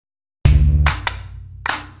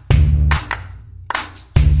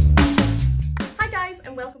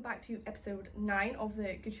and welcome back to episode 9 of the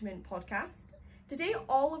Gucci Mint podcast. Today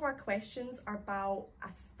all of our questions are about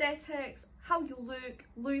aesthetics, how you look,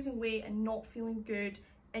 losing weight and not feeling good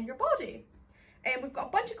in your body. And we've got a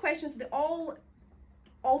bunch of questions that all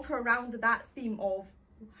alter around that theme of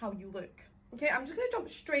how you look. Okay, I'm just going to jump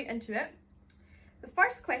straight into it. The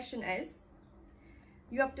first question is,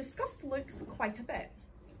 you have discussed looks quite a bit.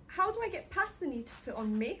 How do I get past the need to put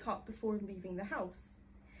on makeup before leaving the house?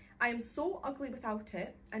 I am so ugly without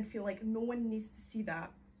it and feel like no one needs to see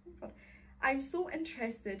that. Oh God. I'm so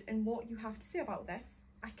interested in what you have to say about this.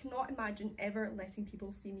 I cannot imagine ever letting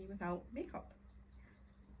people see me without makeup.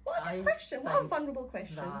 What a good question. What a vulnerable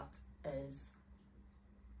question. That is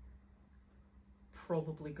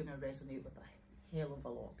probably going to resonate with a hell of a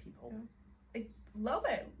lot of people. Yeah. A little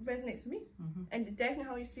bit resonates with me. And definitely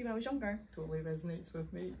how I used to be when I was younger. Totally resonates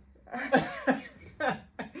with me.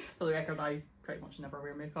 For the record, I pretty much never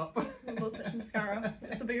wear makeup. A little touch of mascara.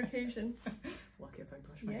 It's a big occasion. Lucky if I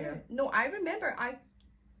brush my hair. No, I remember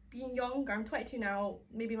being younger, I'm 22 now,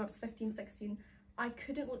 maybe when I was 15, 16, I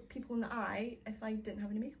couldn't look people in the eye if I didn't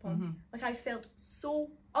have any makeup on. Like, I felt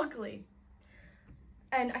so ugly.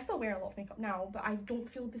 And I still wear a lot of makeup now, but I don't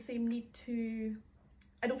feel the same need to...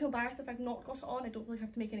 I don't feel embarrassed if I've not got it on. I don't feel like I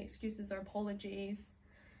have to make any excuses or apologies.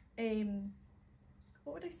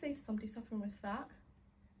 What would I say to somebody suffering with that?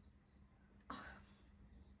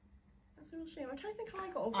 That's a real shame. I'm trying to think how I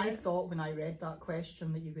got over it. I thought when I read that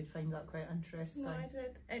question that you would find that quite interesting. No, I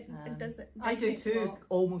did. It doesn't. I do too,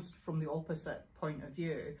 almost from the opposite point of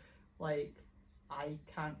view. Like, I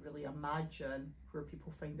can't really imagine where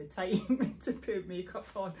people find the time to put makeup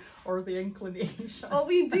on or the inclination. Oh,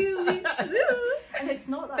 we do. And it's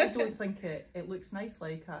not that I don't think it looks nice.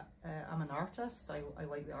 Like, I'm an artist. I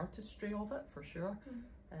like the artistry of it for sure.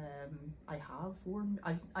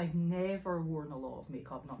 I've never worn a lot of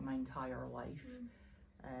makeup, not my entire life.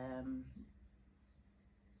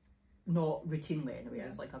 Not routinely anyway.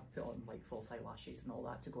 It's like I've put on like false eyelashes and all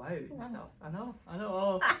that to go out and stuff. I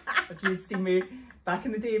know. If you'd seen me back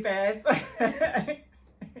in the day, Beth.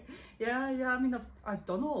 yeah. I mean, I've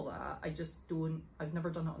done all that. I just don't. I've never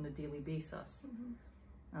done it on a daily basis,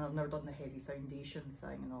 and I've never done the heavy foundation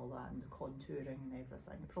thing and all that, and the contouring and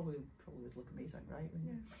everything. It probably would look amazing, right?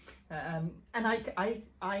 And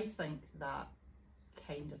I think that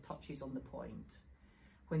kind of touches on the point.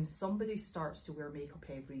 When somebody starts to wear makeup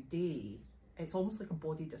every day, it's almost like a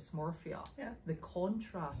body dysmorphia. The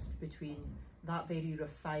contrast between that very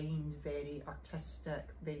refined, very artistic,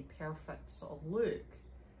 very perfect sort of look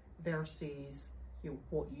versus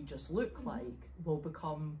what you just look like will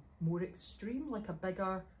become more extreme, like a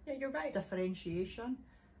bigger differentiation.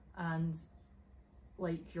 And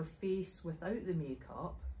like your face without the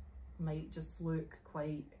makeup might just look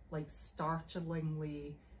quite like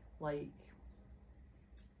startlingly like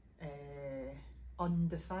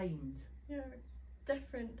undefined.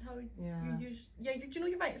 Different how you use. Do you know,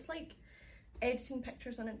 you're right, it's like editing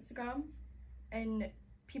pictures on Instagram and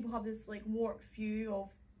people have this like warped view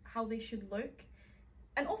of how they should look,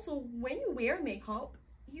 and also when you wear makeup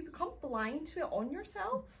you become blind to it on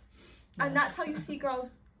yourself. And that's how you see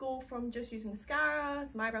girls go from just using mascara,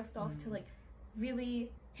 some eyebrow stuff to like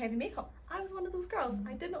really heavy makeup. I was one of those girls.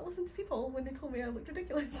 I did not listen to people when they told me I looked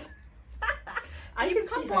ridiculous. I can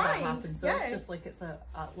see how that happens. So it's just like it's a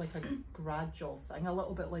gradual thing, a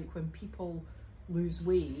little bit like when people lose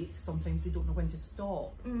weight, sometimes they don't know when to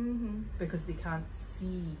stop because they can't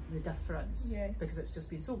see the difference because it's just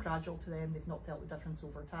been so gradual to them. They've not felt the difference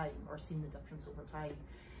over time or seen the difference over time.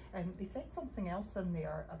 And they said something else in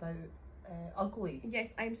there about ugly.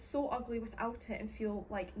 Yes, I'm so ugly without it and feel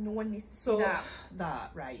like no one needs to see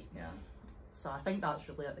that. Right, yeah. So I think that's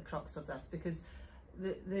really at the crux of this, because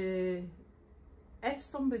if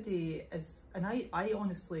somebody is, and I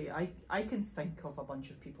honestly, I can think of a bunch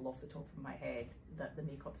of people off the top of my head that the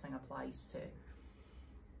makeup thing applies to.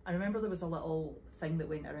 I remember there was a little thing that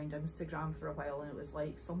went around Instagram for a while, and it was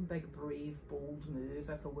like some big, brave, bold move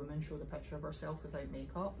if a woman showed a picture of herself without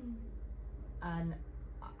makeup. And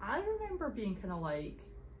I remember being kind of like,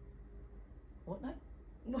 what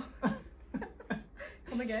now?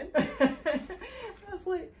 Come again? I was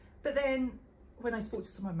like, but then when I spoke to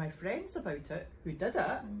some of my friends about it who did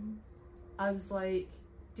it, I was like,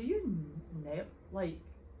 do you know, like,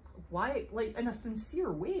 why, like, in a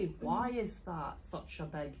sincere way, why is that such a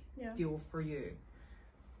big deal for you?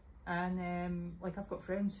 And like, I've got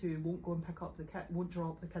friends who won't go and pick up won't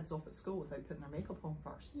drop the kids off at school without putting their makeup on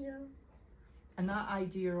first. And that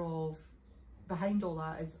idea of, behind all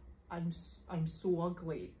that is, I'm so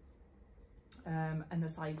ugly. And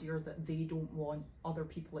this idea that they don't want other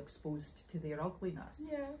people exposed to their ugliness.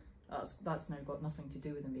 That's now got nothing to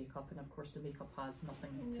do with the makeup, and of course the makeup has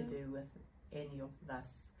nothing to do with any of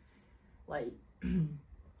this. Like, you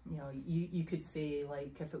know, you could say,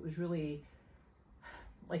 like, if it was really,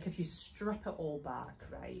 like, if you strip it all back,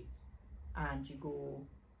 right, and you go,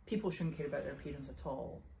 people shouldn't care about their appearance at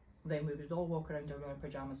all, then we would all walk around in our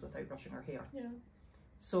pyjamas without brushing our hair. Yeah.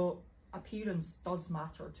 So appearance does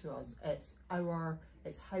matter to us. It's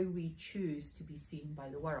how we choose to be seen by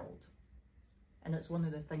the world. And it's one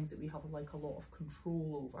of the things that we have like a lot of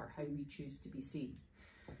control over, how we choose to be seen.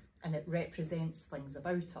 And it represents things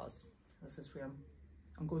about us. This is where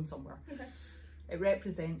I'm going somewhere. Okay. It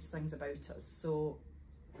represents things about us. So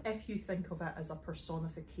if you think of it as a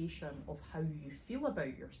personification of how you feel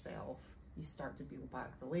about yourself, you start to peel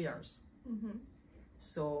back the layers. Mm-hmm.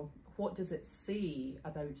 So what does it say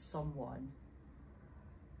about someone,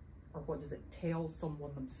 or what does it tell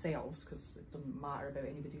someone themselves, because it doesn't matter about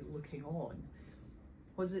anybody looking on,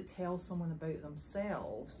 what does it tell someone about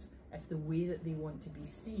themselves if the way that they want to be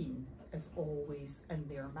seen is always in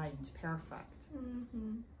their mind perfect?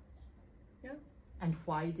 Mm-hmm. Yeah. And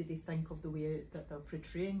why do they think of the way that they're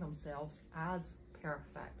portraying themselves as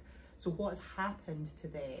perfect? So what's happened to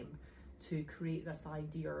them to create this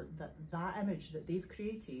idea that that image that they've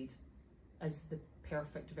created is the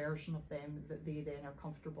perfect version of them that they then are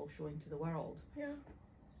comfortable showing to the world? Yeah.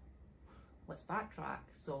 Let's backtrack.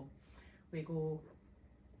 So we go,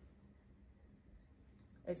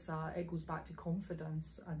 it goes back to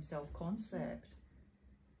confidence and self-concept.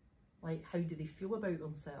 Like, how do they feel about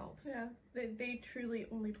themselves? Yeah, they truly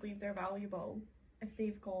only believe they're valuable if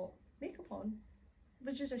they've got makeup on,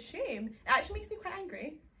 which is a shame. It actually makes me quite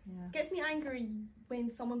angry. Yeah. It gets me angry when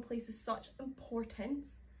someone places such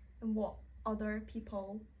importance in what other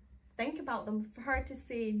people think about them. For her to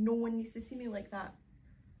say, no one needs to see me like that.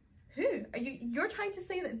 Who? You're trying to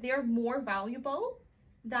say that they're more valuable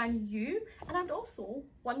than you? And I'd also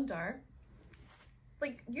wonder,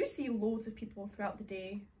 like, you see loads of people throughout the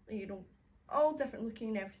day, you know, all different looking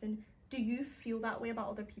and everything. Do you feel that way about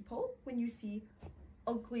other people when you see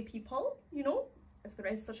ugly people, you know, if there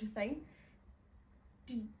is such a thing?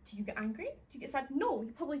 Do you get angry? Do you get sad? No,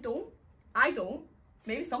 you probably don't. I don't.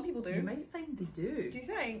 Maybe some people do. You might find they do. Do you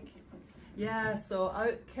think? Yeah, so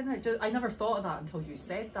I never thought of that until you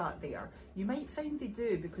said that there. You might find they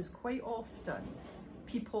do, because quite often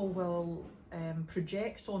people will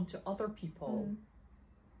project onto other people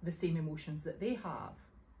the same emotions that they have.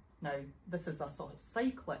 Now, this is a sort of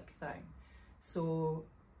cyclic thing. So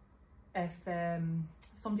if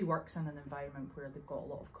somebody works in an environment where they've got a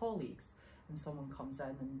lot of colleagues, and someone comes in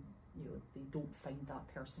and, you know, they don't find that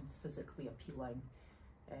person physically appealing,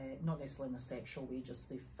 not necessarily in a sexual way, just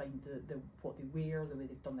they find the what they wear, the way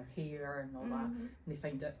they've done their hair and all that, and they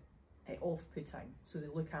find it off-putting. So they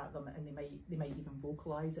look at them and they might even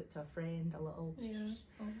vocalise it to a friend a little.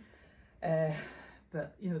 Yeah.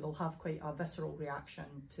 But, you know, they'll have quite a visceral reaction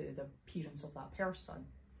to the appearance of that person.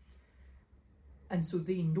 And so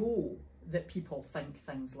they know that people think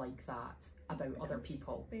things like that about other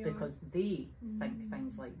people, because they think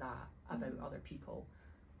things like that about other people.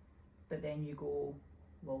 But then you go,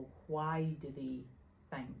 well, why do they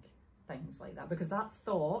think things like that? Because that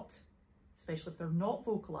thought, especially if they're not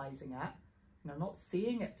vocalising it, and they're not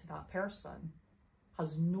saying it to that person,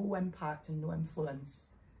 has no impact and no influence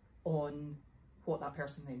on what that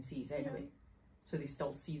person then sees anyway. So they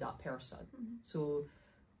still see that person. So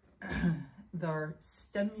they're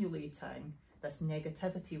stimulating this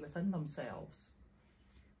negativity within themselves,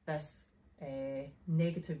 this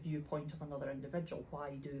negative viewpoint of another individual.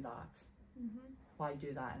 Why do that? Why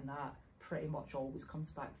do that? And that pretty much always comes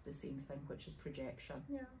back to the same thing, which is projection.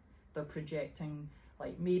 Yeah. They're projecting,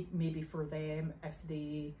 like, maybe for them, if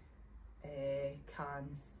they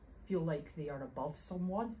can feel like they are above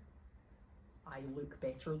someone, I look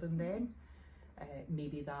better than them,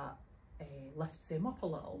 maybe that lifts them up a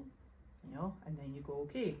little, you know, and then you go,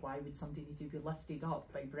 okay, why would somebody need to be lifted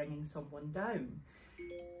up by bringing someone down?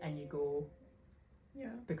 And you go,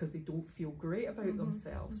 yeah, because they don't feel great about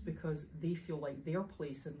themselves, because they feel like their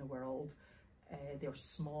place in the world, they're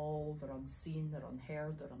small, they're unseen, they're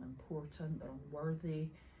unheard, they're unimportant, they're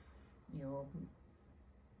unworthy, you know.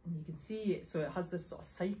 And you can see it, so it has this sort of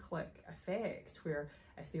cyclic effect where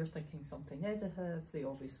if they're thinking something negative, they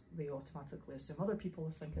automatically assume other people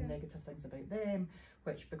are thinking negative things about them,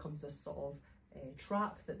 which becomes this sort of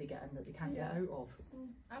trap that they get in that they can't get out of.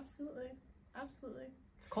 Absolutely, absolutely.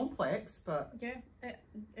 It's complex, but yeah,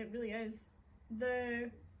 it really is.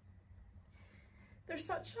 There's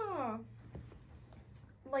such a,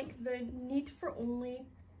 like, the need for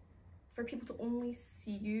people to only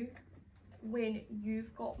see you when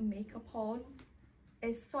you've got makeup on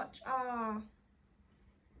is such a,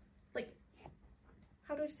 like,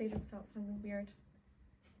 how do I say this without sounding weird?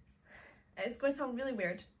 It's going to sound really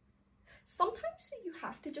weird. Sometimes you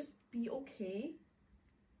have to just be okay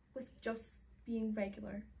with just being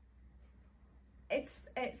regular. It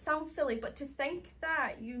sounds silly, but to think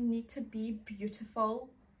that you need to be beautiful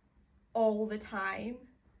all the time,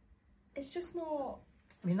 it's just not.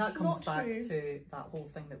 I mean, that comes back true. to that whole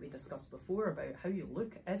thing that we discussed before about how you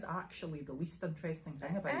look is actually the least interesting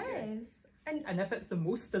thing about you. It is. And if it's the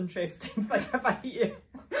most interesting thing about you,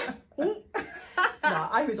 nah,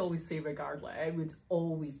 I would always say regardless, it would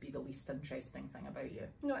always be the least interesting thing about you.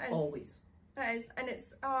 No, it is. Always. It is. And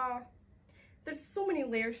it's, there's so many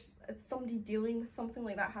layers somebody dealing with something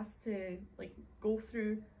like that has to, like, go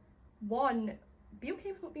through. One, be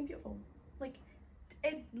okay with not being beautiful. Like,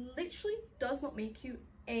 it literally does not make you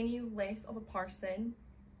any less of a person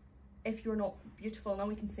if you're not beautiful. Now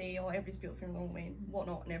we can say, oh, everybody's beautiful in their own way and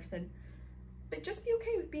whatnot and everything, but just be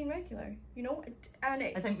okay with being regular, you know.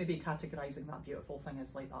 I think maybe categorizing that beautiful thing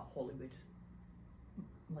as like that Hollywood,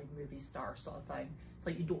 like, movie star sort of thing. It's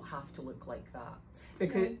like you don't have to look like that,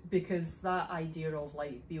 because that idea of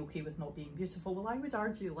like be okay with not being beautiful, well, I would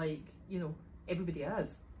argue, like, you know, everybody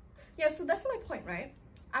is. Yeah, so that's my point, right?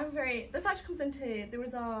 This actually comes into, there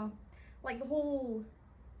was like the whole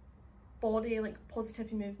body, like,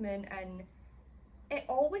 positivity movement, and it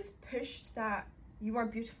always pushed that you are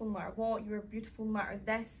beautiful no matter what, you are beautiful no matter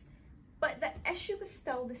this, but the issue was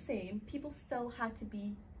still the same. People still had to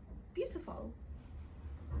be beautiful.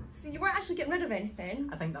 So you weren't actually getting rid of anything.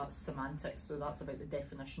 I think that's semantics, so that's about the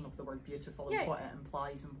definition of the word beautiful and what it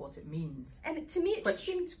implies and what it means. And to me it just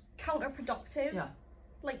seemed counterproductive. Yeah.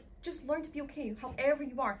 Like, just learn to be okay, however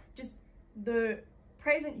you are. Just the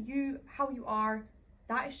present you, how you are,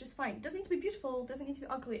 that is just fine. It doesn't need to be beautiful, doesn't need to be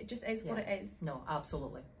ugly, it just is what it is. No,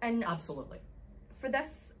 absolutely. And absolutely. For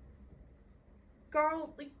this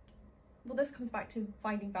girl, like, well, this comes back to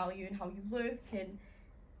finding value in how you look and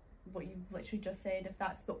what you've literally just said. If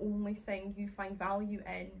that's the only thing you find value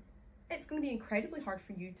in, it's going to be incredibly hard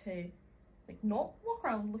for you to, like, not walk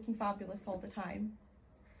around looking fabulous all the time.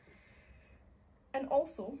 And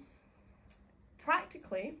also,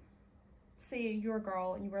 practically, say you're a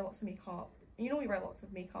girl and you wear lots of makeup, and you know you wear lots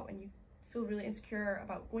of makeup and you feel really insecure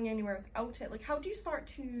about going anywhere without it, like, how do you start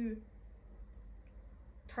to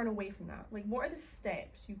turn away from that? Like, what are the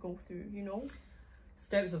steps you go through, you know?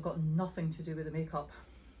 Steps have got nothing to do with the makeup.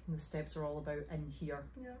 The steps are all about in here.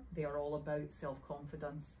 Yeah. They are all about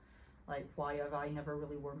self-confidence. Like, why have I never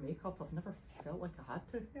really worn makeup? I've never felt like I had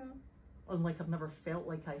to. Yeah. And, like, I've never felt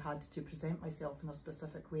like I had to present myself in a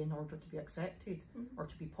specific way in order to be accepted or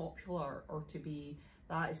to be popular or to be...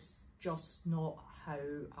 That is just not how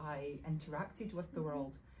I interacted with the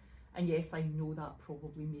world. And yes, I know that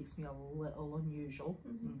probably makes me a little unusual,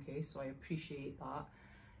 okay, so I appreciate that.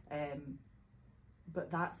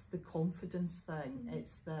 But that's the confidence thing.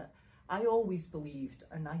 It's that I always believed,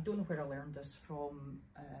 and I don't know where I learned this from,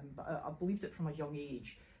 but I believed it from a young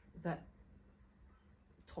age, that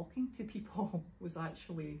talking to people was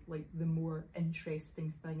actually, like, the more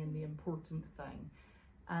interesting thing and the important thing,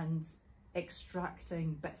 and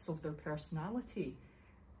extracting bits of their personality,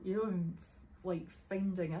 you know, and like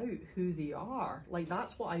finding out who they are. Like,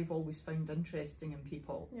 that's what I've always found interesting in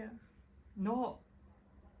people. Yeah. Not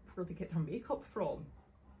where they get their makeup from.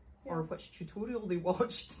 Yeah. Or which tutorial they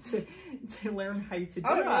watched to learn how to do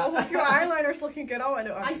I don't know, if your eyeliner's looking good,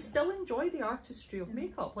 I still enjoy the artistry of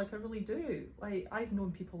makeup, like, I really do. Like, I've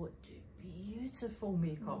known people that do beautiful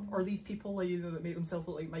makeup, or these people, like, you know, that make themselves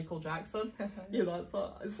look like Michael Jackson. You know,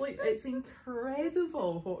 it's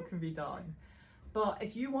incredible what can be done. But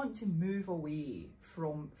if you want to move away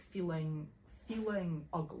from feeling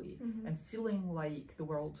ugly and feeling like the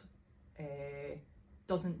world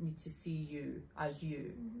doesn't need to see you as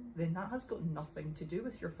you, then that has got nothing to do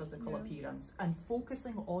with your physical appearance. And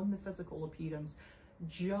focusing on the physical appearance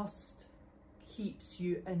just keeps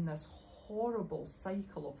you in this horrible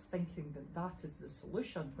cycle of thinking that that is the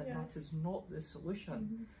solution, that that is not the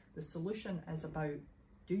solution. The solution is about,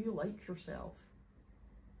 do you like yourself?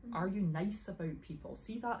 Are you nice about people?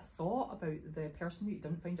 See that thought about the person that you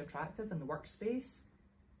didn't find attractive in the workspace?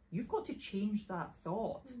 You've got to change that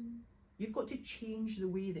thought. You've got to change the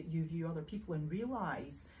way that you view other people and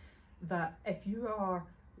realise that if you are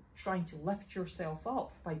trying to lift yourself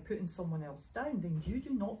up by putting someone else down, then you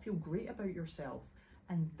do not feel great about yourself.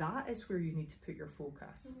 And that is where you need to put your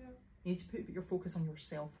focus. You need to put your focus on your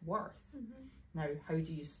self-worth. Now, how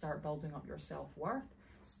do you start building up your self-worth?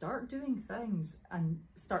 Start doing things and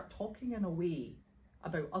start talking in a way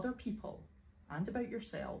about other people and about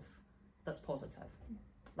yourself that's positive.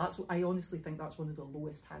 I honestly think that's one of the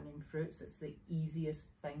lowest hanging fruits. It's the easiest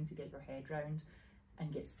thing to get your head round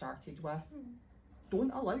and get started with.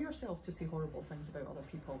 Don't allow yourself to say horrible things about other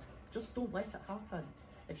people. Just don't let it happen.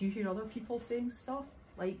 If you hear other people saying stuff,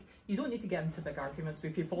 like, you don't need to get into big arguments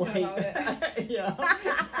with people, like, yeah.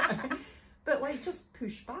 But like, just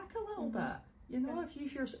push back a little bit. You know, if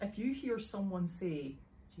you hear someone say,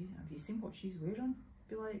 "Gee, have you seen what she's wearing?"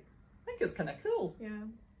 Be like, "I think it's kind of cool." Yeah.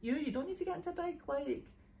 You know, you don't need to get into big, like,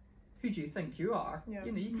 "Who do you think you are?" Yeah.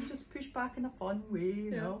 You know, you can just push back in a fun way.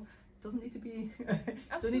 You know, doesn't need to be don't need to be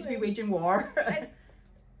Absolutely. waging war. It's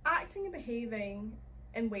acting and behaving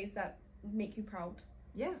in ways that make you proud.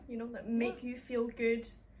 Yeah. You know, that make you feel good,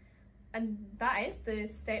 and that is the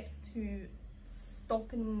steps to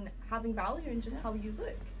stopping having value in just how you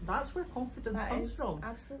look. That's where confidence That comes is- from.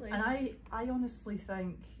 Absolutely. And I honestly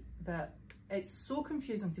think that it's so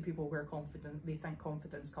confusing to people where they think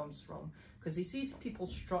confidence comes from, because they see people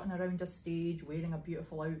strutting around a stage wearing a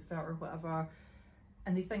beautiful outfit or whatever,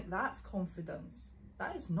 and they think that's confidence.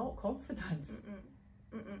 That is not confidence.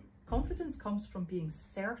 Confidence comes from being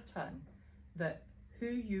certain that who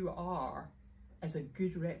you are is a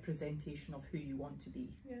good representation of who you want to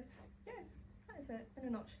be. Yes, that is it in a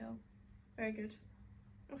nutshell. Very good.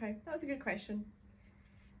 Okay, that was a good question.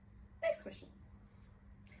 Next question.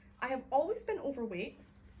 I have always been overweight.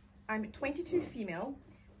 I'm 22 female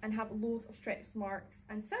and have loads of stretch marks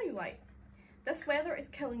and cellulite. This weather is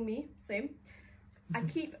killing me, same. I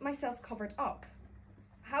keep myself covered up.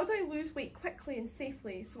 How do I lose weight quickly and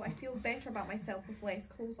safely so I feel better about myself with less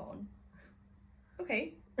clothes on?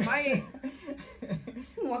 Okay, oh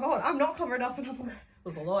my god, I'm not covered up enough.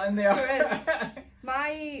 There's a lot in there. There is.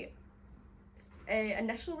 My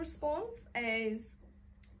initial response is,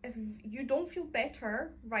 if you don't feel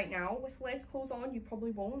better right now with less clothes on, you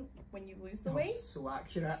probably won't when you lose the weight. So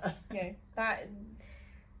accurate. Yeah, that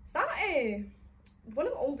one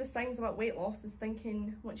of the oldest things about weight loss is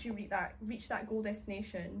thinking once you reach that goal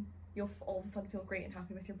destination, you'll all of a sudden feel great and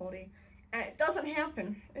happy with your body. And it doesn't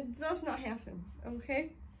happen. It does not happen.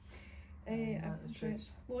 Okay.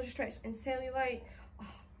 Loads of stretch and cellulite.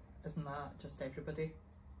 Isn't that just everybody?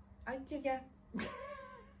 Yeah.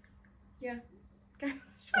 Yeah. Sure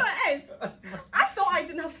it is. I thought I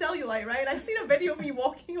didn't have cellulite, right? I seen a video of me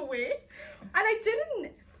walking away, and I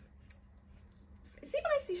didn't. See,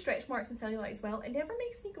 when I see stretch marks and cellulite as well, it never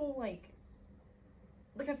makes me go like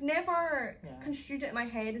I've never construed it in my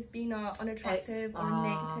head as being a unattractive or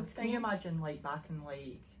negative thing. Can you imagine like back in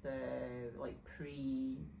like the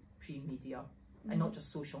pre-media, and not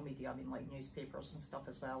just social media, I mean like newspapers and stuff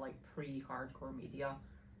as well, like pre-hardcore media.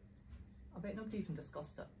 I bet nobody even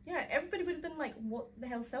discussed it. Yeah, everybody would have been like, what the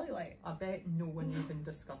hell cellulite? I bet no one even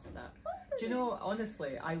discussed it. Do you know,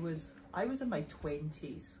 honestly, I was in my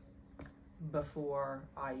 20s before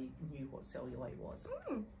I knew what cellulite was.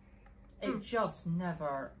 It just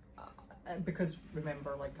never, because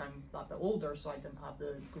remember, like, I'm that bit older, so I didn't have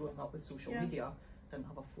the growing up with social media, didn't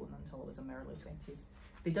have a phone until I was in my early 20s.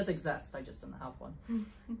 They did exist, I just didn't have one.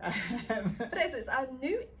 But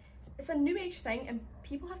it's a new age thing, and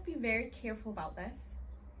people have to be very careful about this.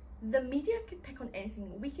 The media could pick on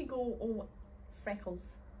anything. We could go, oh,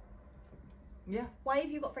 freckles. Yeah. Why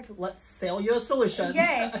have you got freckles? Let's sell you a solution.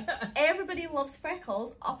 Yeah. Everybody loves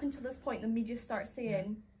freckles up until this point. The media starts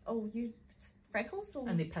saying, oh, you freckles? So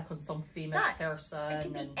and they pick on some famous person. It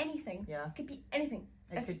could be anything. Yeah. It could be anything.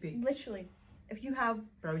 It could be. Literally. If you have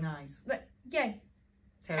brown eyes. But yeah.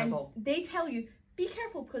 Terrible. And they tell you, be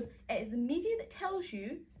careful, because it is the media that tells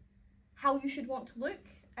you how you should want to look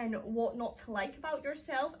and what not to like about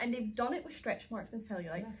yourself, and they've done it with stretch marks and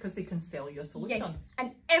cellulite. Because they can sell you a solution. Yes,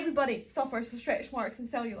 and everybody suffers with stretch marks and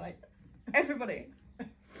cellulite. Everybody.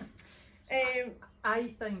 I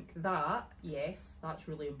think that, yes, that's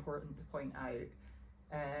really important to point out.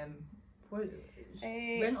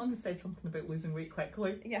 Went on and said something about losing weight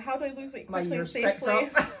quickly. Yeah, how do I lose weight My quickly and ears safely?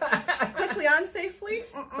 pricked up. Quickly and safely?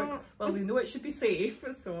 Well, they know it should be safe,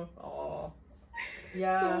 so,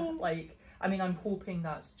 yeah, So, like, I mean, I'm hoping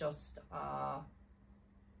that's just a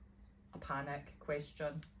panic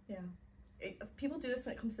question. Yeah. People do this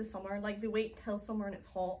when it comes to summer. Like, they wait till summer and it's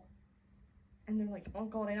hot, and they're like, oh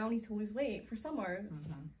god, I now need to lose weight for summer.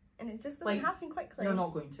 And it just doesn't happen quickly. You're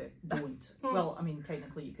not going to. Don't. Well, I mean,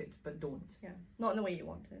 technically you could, but don't. Yeah. Not in the way you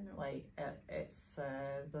want to. No. Like, it's,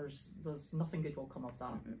 there's nothing good will come of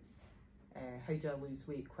that. How do I lose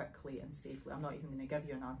weight quickly and safely? I'm not even going to give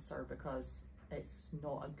you an answer, because it's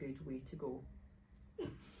not a good way to go.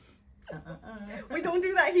 We don't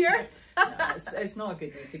do that here. No, it's not a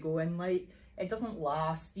good way to go, and like, it doesn't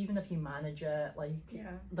last even if you manage it. Like,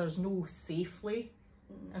 there's no safely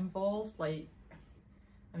involved. Like,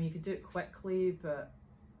 I mean, you could do it quickly, but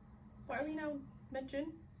What are we now?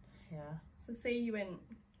 Mid-June? yeah, So say you went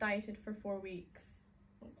dieted for 4 weeks.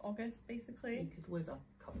 It's August, you basically. could lose a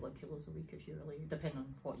couple of kilos a week if you really, depending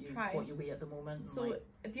on what Try. you weigh at the moment. and, So like,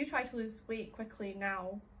 if you try to lose weight quickly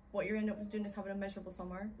now, what you're end up doing is having a miserable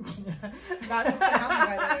summer. That's what's going to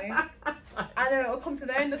happen, by the way. And then it'll come to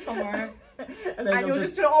the end of summer, and and you'll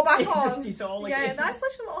just do it all back on. Just eat it all Yeah, again. that's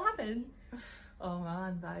literally what will happen. Oh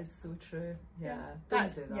man, that is so true. Yeah,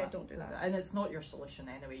 That's- don't do that. yeah, don't do that. And it's not your solution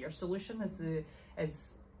anyway. Your solution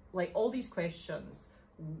is like all these questions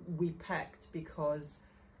we picked because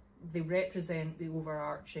they represent the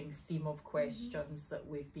overarching theme of questions that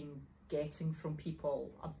we've been getting from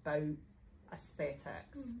people about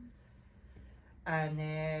aesthetics. And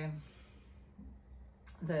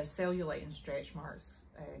the cellulite and stretch marks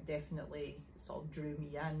definitely sort of drew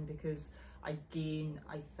me in because, again,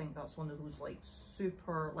 I think that's one of those like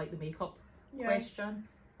super, like the makeup question.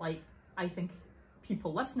 Like, I think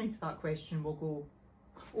people listening to that question will go,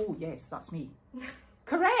 oh yes, that's me.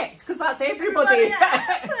 Correct, because that's everybody.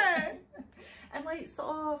 And like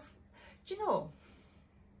sort of, do you know,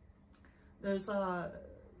 there's I can't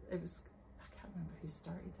remember who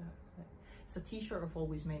started it. It's a t-shirt I've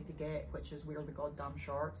always meant to get, which is wear the goddamn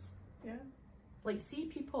shorts. Yeah. Like, see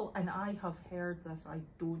people, and I have heard this, I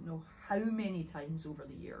don't know how many times over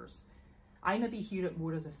the years. I maybe hear it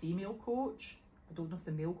more as a female coach. I don't know if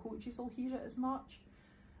the male coaches will hear it as much.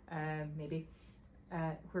 Maybe.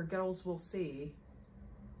 Where girls will say,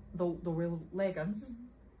 they'll wear leggings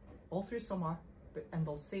all through summer, and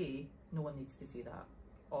they'll say, no one needs to see that.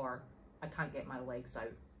 Or, I can't get my legs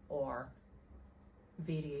out. Or,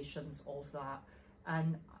 variations of that.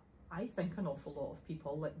 And I think an awful lot of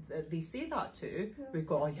people, like, they say that too. Yeah. We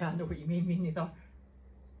go, oh yeah, I know what you mean, me neither.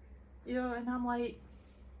 You know, and I'm like,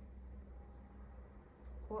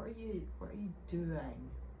 what are you doing?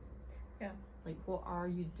 Yeah. Like, what are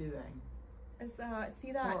you doing? It's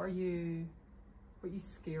see that What are you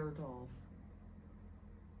scared of?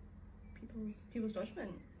 people's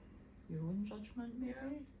judgment. Your own judgment, maybe?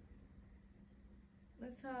 Yeah.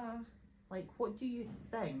 It's Like, what do you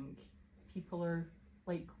think people are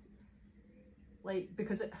like,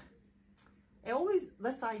 because it always,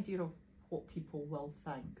 this idea of what people will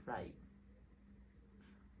think, right?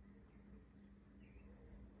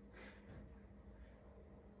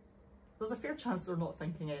 There's a fair chance they're not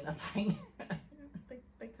thinking anything.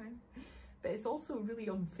 big time. But it's also really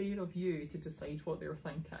unfair of you to decide what they're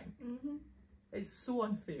thinking. It's so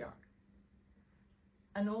unfair.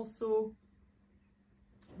 And also,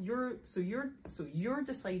 you're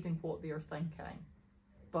deciding what they're thinking,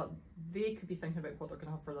 but they could be thinking about what they're going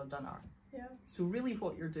to have for their dinner. Yeah. So really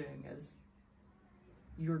what you're doing is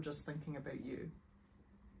you're just thinking about you,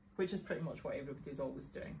 which is pretty much what everybody's always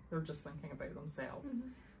doing. They're just thinking about themselves.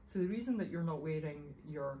 So the reason that you're not wearing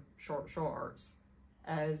your short shorts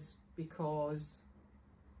is because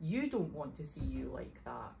you don't want to see you like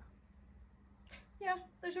that. Yeah,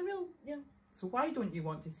 there's a real, So why don't you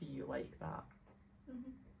want to see you like that?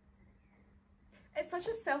 It's such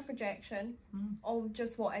a self-rejection of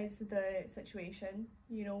just what is the situation.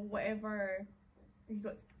 You know, whatever, you've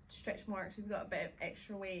got stretch marks, you've got a bit of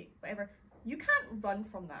extra weight, whatever. You can't run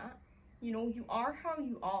from that. You know, you are how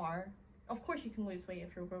you are. Of course you can lose weight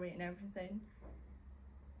if you're overweight and everything.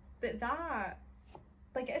 But that,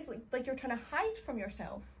 like, it's like you're trying to hide from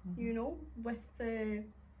yourself, you know, with the...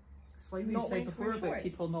 It's like we Not said wanting to before wear about shorts.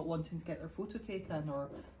 people not wanting to get their photo taken or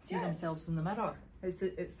see Yeah. themselves in the mirror. It's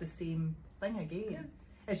the same thing again. Yeah.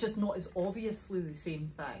 It's just not as obviously the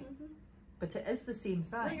same thing, but it is the same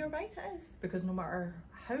thing. No, you're right, it is. Because no matter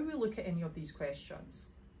how we look at any of these questions,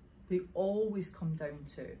 they always come down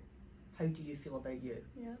to, how do you feel about you?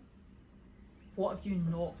 Yeah. What have you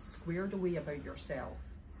not squared away about yourself,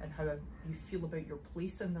 and how you feel about your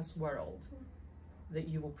place in this world, that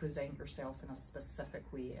you will present yourself in a specific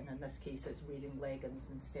way, and in this case it's wearing leggings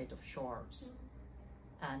instead of shorts,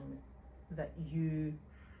 and that you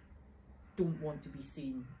don't want to be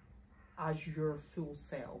seen as your full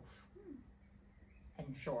self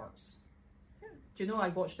in shorts. Yeah. Do you know, I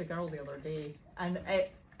watched a girl the other day, and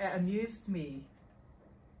it amused me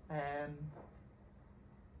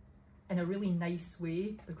in a really nice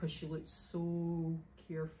way, because she looked so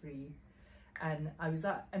carefree. And I was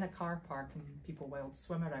in a car park, and people wild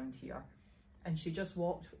swim around here, and she just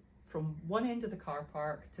walked from one end of the car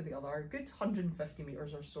park to the other, good 150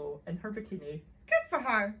 metres or so, in her bikini. Good for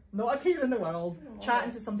her. Not a care in the world. Oh.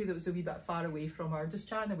 Chatting to somebody that was a wee bit far away from her, just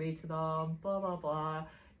chatting away to them, blah, blah, blah.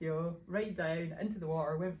 You know, right down into the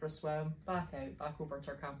water, went for a swim, back out, back over to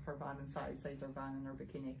her camper van and sat outside her van in her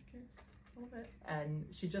bikini. Good. Love it. And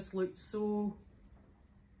she just looked so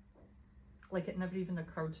like it never even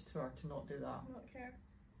occurred to her to not do that. I don't care.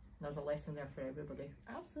 There's a lesson there for everybody.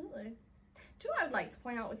 Absolutely. Do you know what I'd like to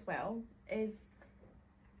point out as well is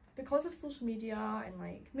because of social media and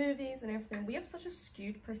like movies and everything, we have such a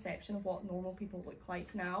skewed perception of what normal people look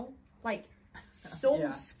like now. Like so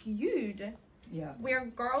Yeah. skewed. Yeah. Where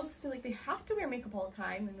girls feel like they have to wear makeup all the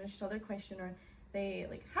time, and there's this other question, or they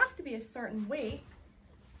like have to be a certain way.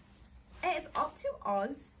 It's up to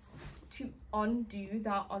us to undo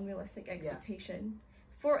that unrealistic expectation.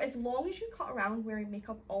 For as long as you cut around wearing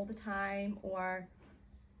makeup all the time or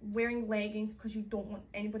wearing leggings because you don't want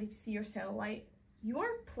anybody to see your cellulite, you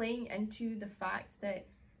are playing into the fact that,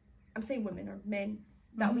 I'm saying women or men,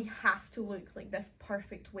 that we have to look like this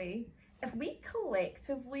perfect way. If we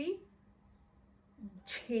collectively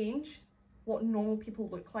change what normal people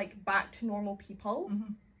look like back to normal people,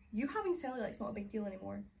 you having cellulite's not a big deal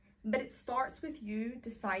anymore. But it starts with you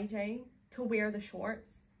deciding to wear the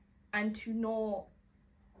shorts and to not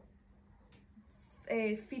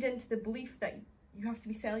feed into the belief that you have to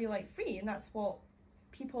be cellulite free. And that's what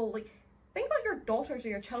people like. Think about your daughters or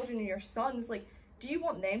your children or your sons. Like, do you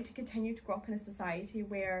want them to continue to grow up in a society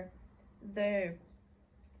where the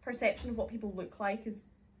perception of what people look like is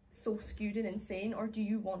so skewed and insane, or do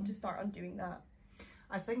you want to start undoing that?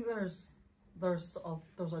 I think there's a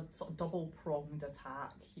sort of double-pronged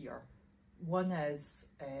attack here. One is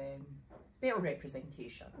better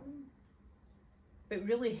representation. But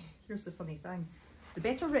really, here's the funny thing. The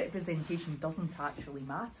better representation doesn't actually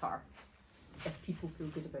matter if people feel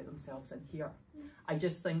good about themselves in here. I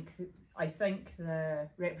think the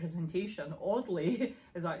representation, oddly,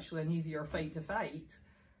 is actually an easier fight to fight.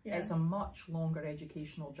 Yeah. It's a much longer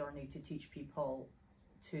educational journey to teach people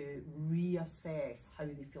to reassess how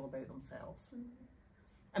they feel about themselves.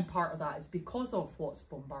 And part of that is because of what's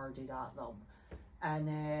bombarded at them.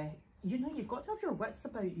 And you know, you've got to have your wits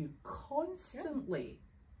about you constantly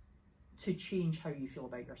to change how you feel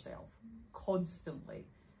about yourself. Constantly.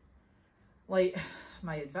 Like,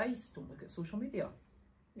 my advice, don't look at social media.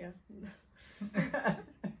 Yeah.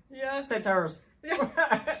 Yeah. Except ours.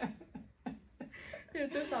 Yeah. Yeah,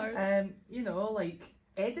 just ours. You know, like,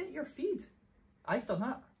 edit your feed. I've done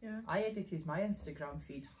that. Yeah. I edited my Instagram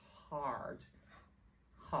feed hard.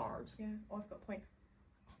 Yeah. Oh, I've got a point.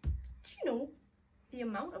 Do you know the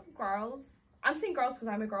amount of girls, I'm saying girls because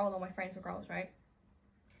I'm a girl and all my friends are girls, right?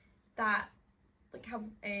 That like have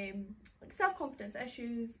like self-confidence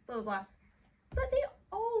issues, blah blah blah. But they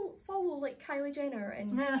all follow like Kylie Jenner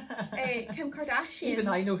and Kim Kardashian. Even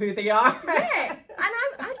I know who they are. Yeah. And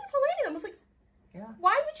I don't follow any of them. I was like, yeah.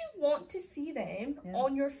 Why would you want to see them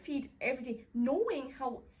on your feed every day, knowing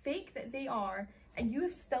how fake that they are, and you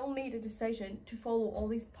have still made a decision to follow all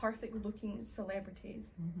these perfect looking celebrities?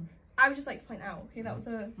 I would just like to point out, okay, that was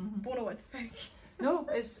a bonawide thing. No,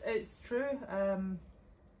 it's true.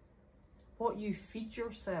 What you feed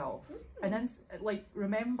yourself, and then like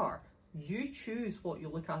remember, you choose what you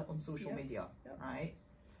look at on social media, right?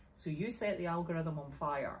 So you set the algorithm on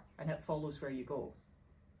fire, and it follows where you go.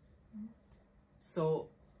 So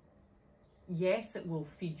yes, it will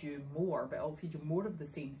feed you more, but it'll feed you more of the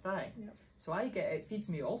same thing. So it feeds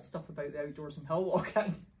me all stuff about the outdoors and hill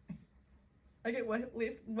walking. I get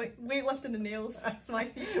weightlifting and nails. That's my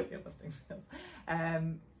feed. Weightlifting nails.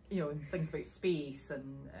 You know, and things about space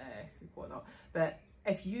and whatnot. But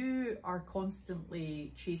if you are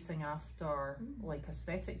constantly chasing after like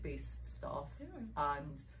aesthetic based stuff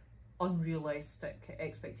and unrealistic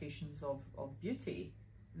expectations of beauty,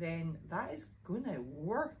 then that is going to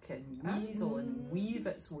work and weasel and weave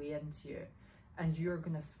its way into you, and you're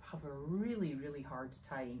going to have a really, really hard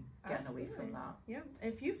time getting away from that. Yeah,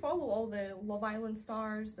 if you follow all the Love Island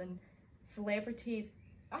stars and celebrities,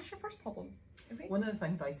 that's your first problem. Okay? One of the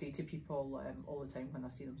things I say to people all the time when I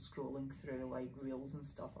see them scrolling through like reels and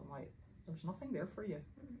stuff, I'm like, there's nothing there for you.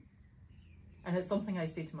 And it's something I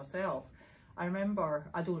say to myself. I remember,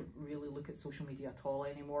 I don't really look at social media at all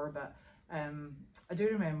anymore, but I do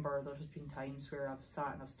remember there's been times where I've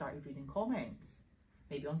sat and I've started reading comments,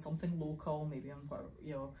 maybe on something local, maybe on,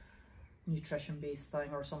 you know, nutrition based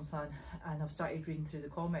thing or something, and I've started reading through the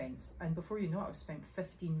comments, and before you know it, I've spent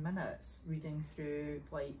 15 minutes reading through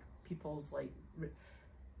like people's like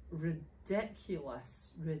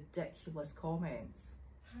ridiculous comments.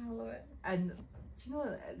 I love it. And do you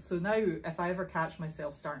know, so now if I ever catch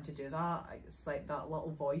myself starting to do that, it's like that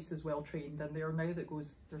little voice is well trained in there now that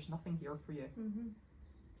goes, there's nothing here for you. And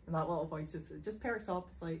that little voice just perks up.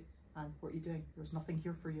 It's like, and what are you doing? There's nothing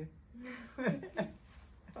here for you.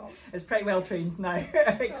 It's pretty well trained now.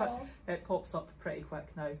 It pops up pretty quick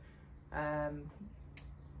now.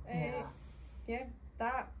 Yeah,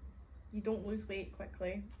 that you don't lose weight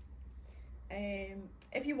quickly.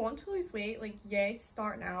 If you want to lose weight, like, yes,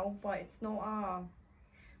 start now, but it's not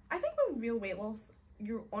I think with real weight loss,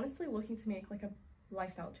 you're honestly looking to make like a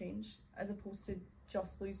lifestyle change as opposed to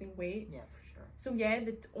just losing weight. Yeah, for sure. So yeah,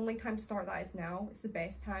 the only time to start that is now. It's the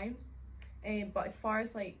best time. But as far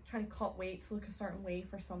as like trying to cut weight to look a certain way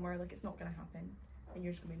for somewhere, like, it's not going to happen, and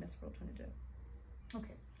you're just going to be miserable trying to do it.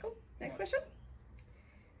 Okay. Cool. Next question.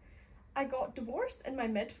 I got divorced in my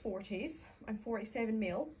mid-40s. I'm 47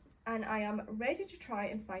 male, and I am ready to try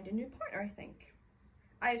and find a new partner, I think.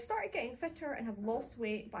 I have started getting fitter and have lost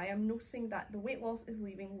weight, but I am noticing that the weight loss is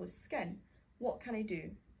leaving loose skin. What can I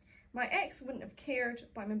do? My ex wouldn't have cared,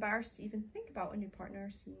 but I'm embarrassed to even think about a new partner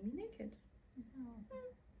seeing me naked.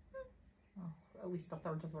 Oh, at least a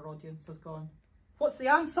third of our audience has gone, what's the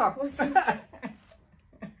answer?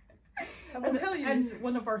 I will tell you. And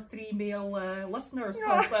one of our 3 male listeners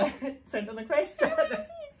has sent in a question.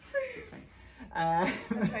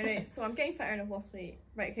 Okay, so I'm getting fitter and I've lost weight.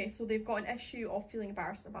 Right, okay, so they've got an issue of feeling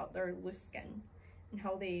embarrassed about their loose skin and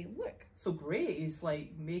how they look. So great, he's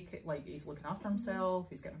like he's looking after himself,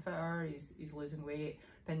 he's getting fitter, he's losing weight,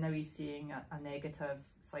 but now he's seeing a negative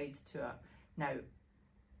side to it. Now,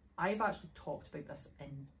 I've actually talked about this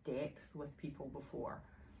in depth with people before,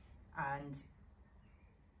 and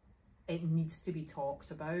it needs to be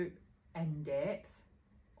talked about in depth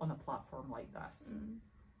on a platform like this,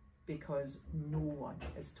 because no one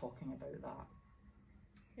is talking about that.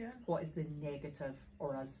 Yeah. What is the negative,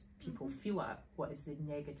 or as people feel it, what is the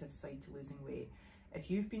negative side to losing weight?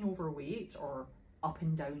 If you've been overweight or up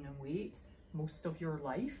and down in weight most of your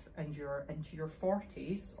life, and you're into your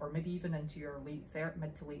 40s, or maybe even into your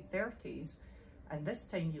mid to late 30s, and this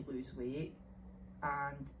time you lose weight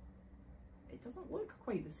and it doesn't look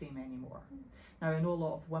quite the same anymore. Now, I know a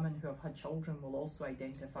lot of women who have had children will also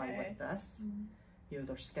identify with this. You know,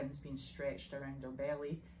 their skin's been stretched around their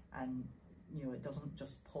belly, and you know, it doesn't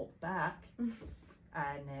just pop back.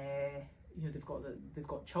 And you know, they've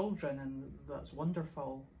got children, and that's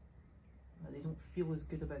wonderful. They don't feel as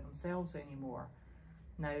good about themselves anymore.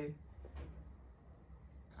 Now,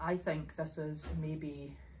 I think this is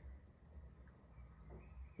maybe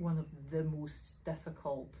one of the most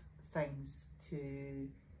difficult things to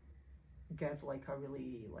give like a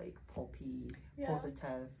really like poppy,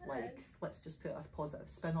 positive, like, let's just put a positive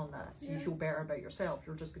spin on this. You feel better about yourself.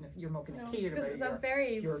 You're not gonna care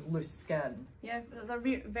about your loose skin. Yeah, it's a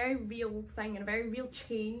very real thing and a very real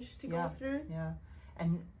change to go through. Yeah,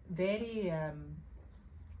 and very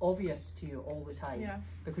obvious to you all the time,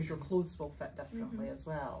 because your clothes will fit differently as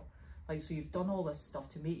well. Like, so you've done all this stuff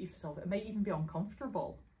to make yourself, it might even be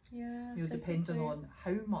uncomfortable. Yeah, you know, depending on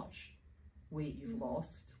how much weight you've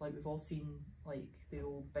lost. Like, we've all seen like the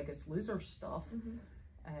old Biggest Loser stuff,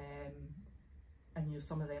 and you know,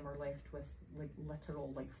 some of them are left with like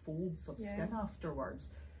literal like folds of skin afterwards.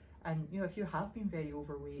 And you know, if you have been very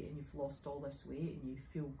overweight and you've lost all this weight and you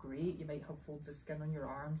feel great, you might have folds of skin on your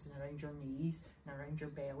arms and around your knees and around your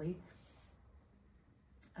belly.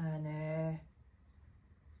 And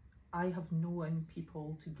I have known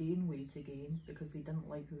people to gain weight again because they didn't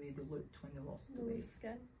like the way they looked when they lost the weight.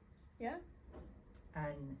 Skin. Yeah.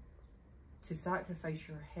 And to sacrifice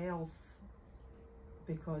your health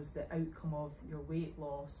because the outcome of your weight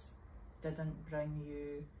loss didn't bring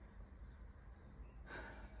you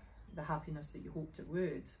the happiness that you hoped it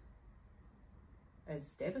would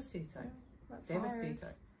is devastating. Yeah, that's devastating.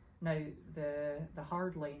 Hard. Now, the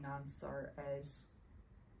hardline answer is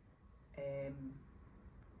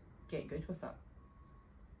get good with it.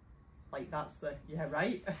 Like, that's the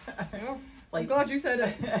right. Like, I'm glad you said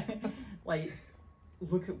it. Like,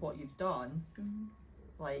 look at what you've done.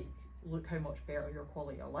 Like, look how much better your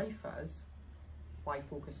quality of life is. Why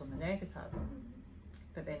focus on the negative?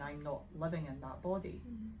 But then I'm not living in that body.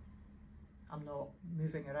 I'm not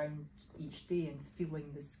moving around each day and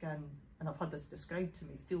feeling the skin, and I've had this described to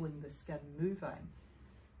me, feeling the skin moving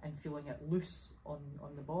and feeling it loose on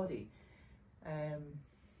the body.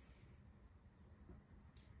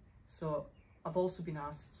 So I've also been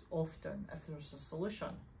asked often if there's a solution.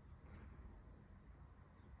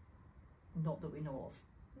 Not that we know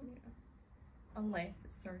of. Unless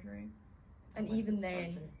it's surgery. And even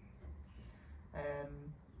then.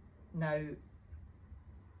 Now,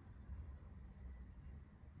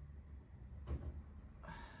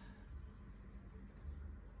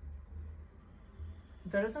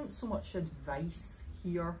 there isn't so much advice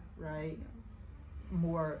here, right?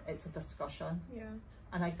 More, it's a discussion. Yeah.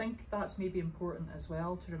 And I think that's maybe important as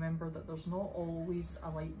well, to remember that there's not always a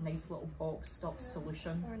like nice little boxed up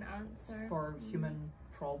solution or an answer for human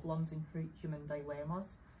problems and human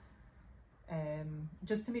dilemmas.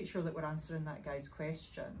 Just to make sure that we're answering that guy's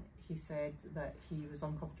question, he said that he was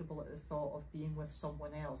uncomfortable at the thought of being with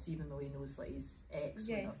someone else, even though he knows that his ex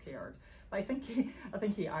would have cared. But I think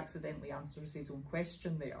he accidentally answers his own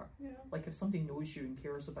question there. Yeah. Like, if somebody knows you and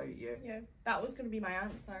cares about you. Yeah, that was going to be my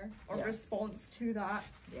answer or response to that.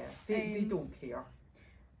 Yeah, they don't care.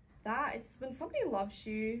 It's when somebody loves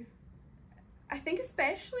you. I think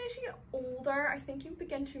especially as you get older, I think you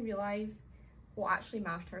begin to realise what actually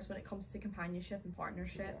matters when it comes to companionship and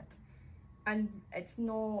partnership. Yeah. And it's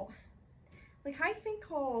not, like, I think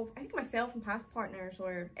myself and past partners,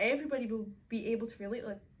 or everybody will be able to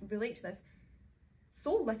relate to this.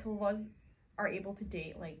 So little of us are able to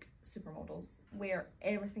date like supermodels, where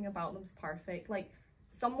everything about them's perfect. Like,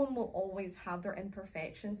 someone will always have their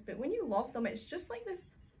imperfections, but when you love them, it's just like this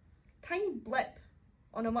tiny blip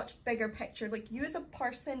on a much bigger picture. Like, you as a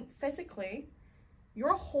person physically, you're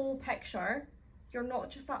a whole picture. You're not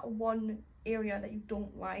just that one area that you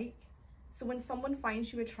don't like. So when someone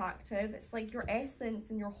finds you attractive, it's like your essence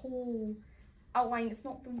and your whole outline. It's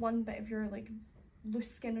not the one bit of your like loose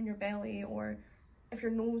skin on your belly, or if your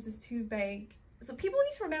nose is too big. So people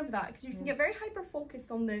need to remember that, because you can get very hyper focused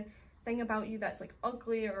on the thing about you that's like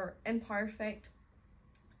ugly or imperfect.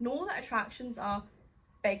 Know that attraction's a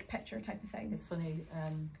big picture type of thing. It's funny,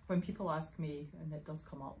 when people ask me, and it does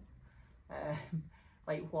come up,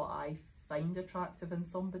 like what I find attractive in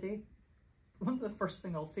somebody, one of the first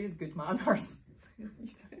thing I'll say is good manners.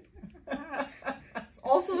 It's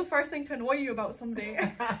also the first thing to annoy you about somebody.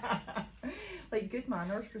 Like, good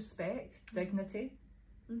manners, respect, dignity,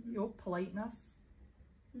 you know, politeness,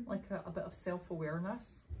 like a bit of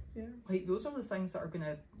self-awareness. Yeah. Like, those are the things that are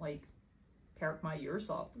gonna like perk my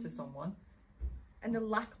ears up to someone. And the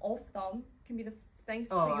lack of them can be the things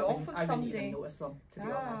to put you off of somebody. I wouldn't even notice them, to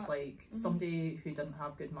be honest. Like, somebody who didn't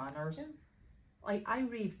have good manners. Yeah. Like, I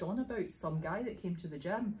raved on about some guy that came to the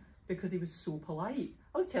gym because he was so polite.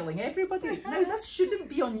 I was telling everybody, now this shouldn't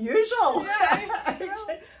be unusual. Yeah, I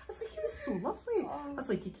was like, he was so lovely. I was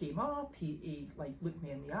like, he came up, he like looked me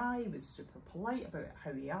in the eye, he was super polite about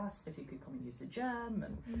how he asked if he could come and use the gym,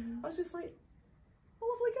 and I was just like, a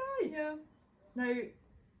lovely guy. Yeah. Now,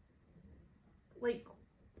 like,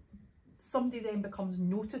 somebody then becomes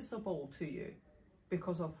noticeable to you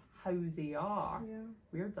because of how they are. Yeah.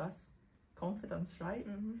 Weird, this. Confidence, right?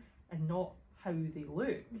 And not how they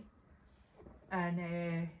look.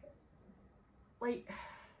 And like,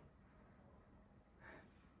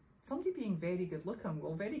 somebody being very good looking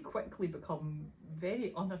will very quickly become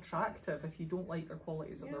very unattractive if you don't like their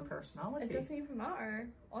qualities of their personality. It doesn't even matter,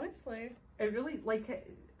 honestly. It really, like,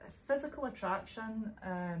 physical attraction,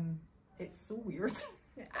 it's so weird.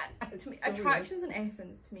 Yeah, to me, so attraction's an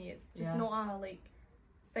essence to me. It's just not a like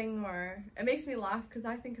thing, or it makes me laugh because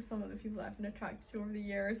I think of some of the people that I've been attracted to over the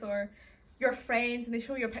years, or your friends, and they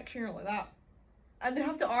show you a picture and you're like that, and they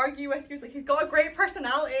have to argue with you. It's like, he's got a great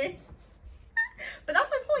personality. But that's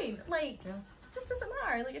my point. Like, it just doesn't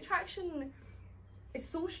matter. Like, attraction is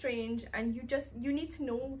so strange, and you need to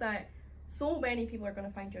know that so many people are going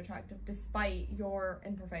to find you attractive despite your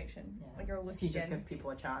imperfection, like your loose skin. If you just give people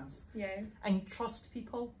a chance. Yeah. And trust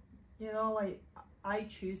people. You know, like, I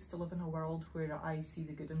choose to live in a world where I see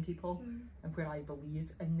the good in people, and where I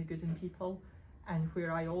believe in the good in people, and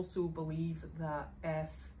where I also believe that if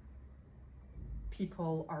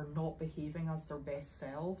people are not behaving as their best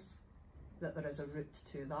selves, that there is a route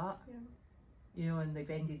to that. Yeah. You know, and they've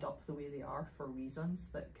ended up the way they are for reasons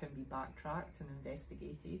that can be backtracked and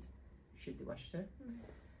investigated, should they wish to.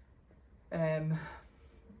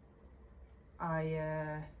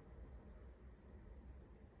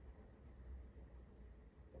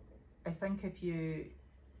 I think if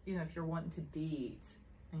if you're wanting to date,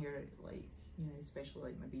 and you're like, you know, especially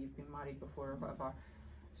like maybe you've been married before or whatever,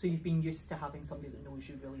 so you've been used to having somebody that knows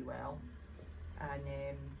you really well,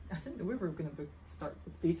 and I didn't know we were going to start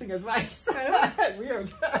with dating advice.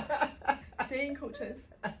 Weird. Dating coaches.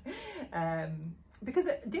 Because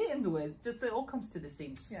dating though, it all comes to the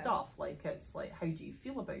same stuff. Like, it's like, how do you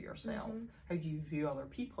feel about yourself? How do you view other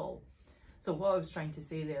people? So what I was trying to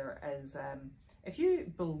say there is, if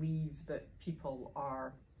you believe that people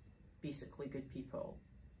are basically good people,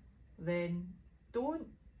 then don't,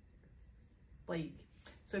 like,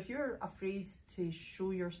 so if you're afraid to show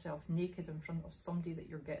yourself naked in front of somebody that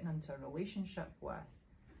you're getting into a relationship with,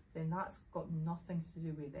 then that's got nothing to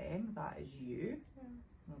do with them. That is you.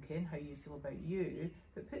 Okay, and how you feel about you.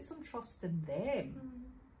 But put some trust in them.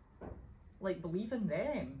 Like, believe in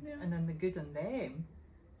them, and in the good in them,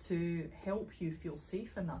 to help you feel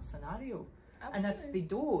safe in that scenario. Absolutely. And if they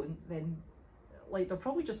don't, then, like, they're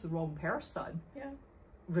probably just the wrong person. Yeah.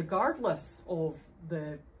 Regardless of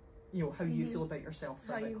the you know, how you feel about yourself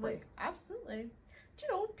How physically. you look. Absolutely. Do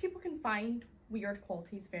you know, people can find weird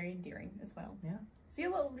qualities very endearing as well. Yeah. See a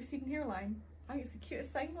little receding hairline? I think it's the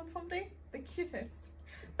cutest thing on somebody. The cutest.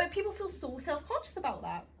 But people feel so self-conscious about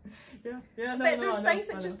that. Yeah, But there's things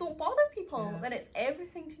that just don't bother people, Yeah. and it's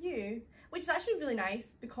everything to you, which is actually really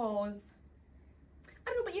nice because, I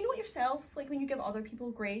don't know, but you know it yourself, like when you give other people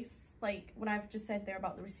grace, like when I've just said there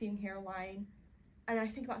about the receding hairline, and I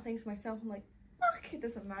think about things for myself, I'm like, fuck, it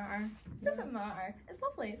doesn't matter. It doesn't matter. It's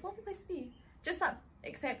lovely. It's a lovely place to be. Just that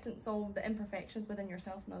acceptance of the imperfections within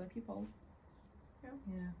yourself and other people.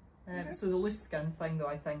 So the loose skin thing, though,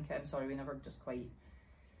 I think, I'm sorry, we never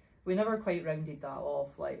quite rounded that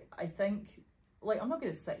off. Like, I think, like, I'm not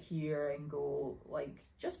going to sit here and go, like,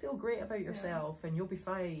 just feel great about yourself and you'll be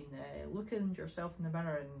fine. Look at yourself in the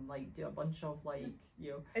mirror and, like, do a bunch of, like,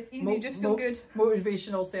 you know, it's easy, just feel good.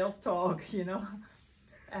 Motivational self-talk, you know.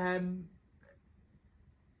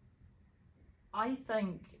 I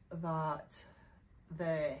think that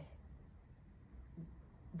there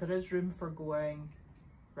is room for going,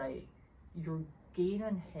 right, you're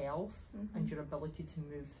gaining health and your ability to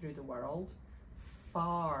move through the world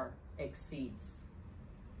far exceeds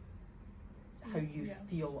how you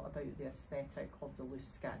feel about the aesthetic of the loose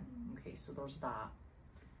skin. Okay, so there's that.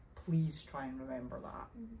 Please try and remember that.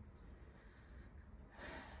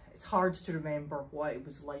 It's hard to remember what it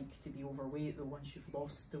was like to be overweight though once you've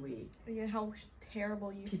lost the weight. Yeah, how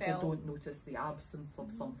terrible you People felt. don't notice the absence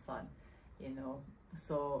of something, you know.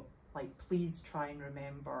 So, like, please try and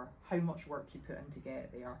remember how much work you put in to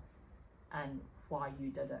get there and why you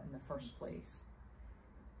did it in the first place.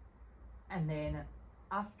 And then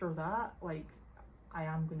after that, like, I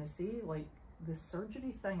am going to say, like, the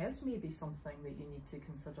surgery thing is maybe something that you need to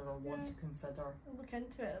consider or want to consider. Look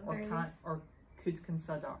into it at the or very can least. or could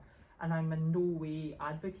consider. And I'm in no way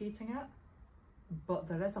advocating it, but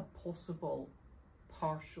there is a possible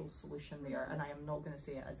partial solution there, and I am not going to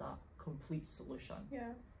say it as a complete solution.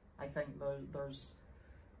 Yeah. I think there's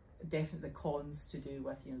definitely cons to do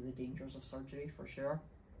with, you know, the dangers of surgery for sure.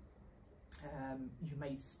 You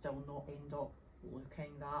might still not end up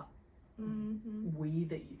looking that way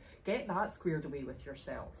that you get that squared away with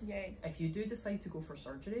yourself. Yes. If you do decide to go for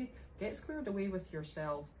surgery, get squared away with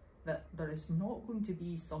yourself that there is not going to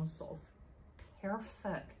be some sort of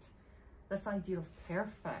perfect, this idea of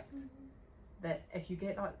perfect, that if you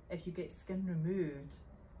get skin removed,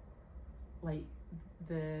 like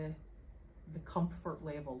the comfort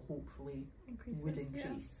level hopefully would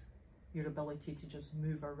increase. Your ability to just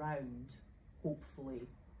move around hopefully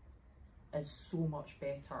is so much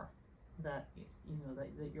better that you know that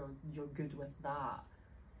you're good with that.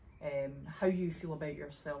 How you feel about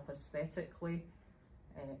yourself aesthetically,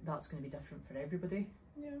 that's going to be different for everybody.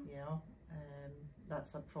 Yeah. You know,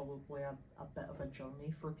 that's probably a bit of a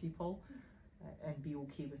journey for people, and be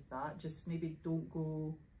okay with that. Just maybe don't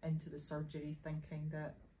go into the surgery thinking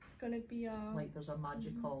that it's going to be like there's a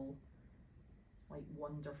magical, like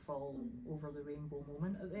wonderful over the rainbow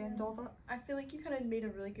moment at the end of it. I feel like you kind of made a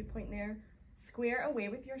really good point there. Square away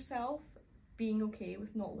with yourself, being okay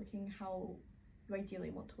with not looking how you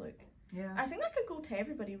ideally want to look. Yeah. I think that could go to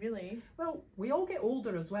everybody, really. Well, we all get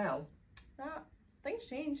older as well. Things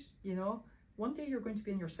change. You know, one day you're going to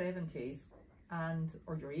be in your 70s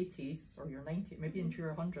or your 80s or your 90s, maybe into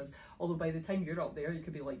your 100s. Although by the time you're up there, you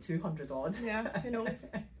could be like 200 odd. Yeah, who knows?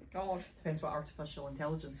 God. Depends what artificial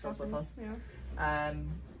intelligence does with us. Yeah.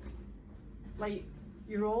 Like,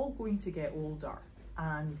 you're all going to get older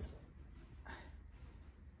and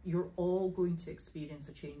you're all going to experience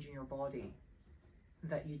a change in your body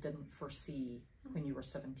that you didn't foresee when you were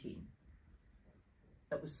 17.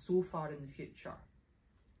 That was so far in the future.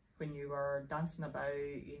 When you were dancing about,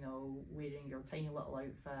 you know, wearing your tiny little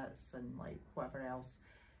outfits and like whatever else,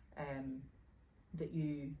 that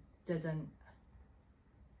you didn't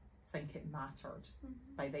think it mattered.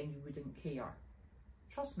 By then you wouldn't care.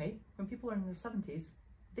 Trust me, when people are in their 70s,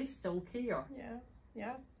 they still care. Yeah,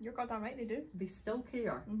 yeah, you're goddamn right, they do. They still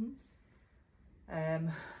care.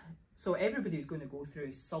 So everybody's going to go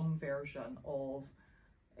through some version of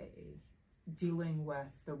dealing with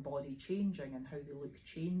their body changing and how they look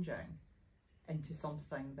changing into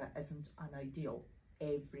something that isn't an ideal.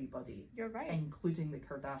 Everybody. You're right. Including the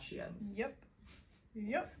Kardashians. Yep.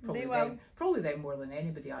 Yep. Probably they will. Probably them more than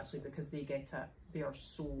anybody actually, because they get it. They are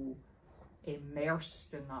so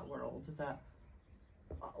immersed in that world that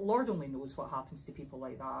Lord only knows what happens to people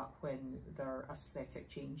like that when their aesthetic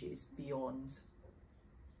changes beyond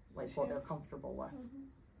like what they're comfortable with.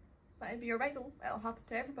 But you're right though, it'll happen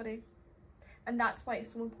to everybody. And that's why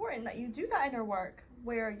it's so important that you do that inner work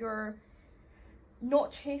where you're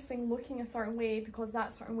not chasing looking a certain way, because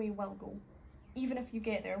that certain way will go. Even if you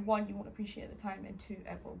get there, one, you won't appreciate the time, and two,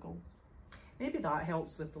 it will go. Maybe that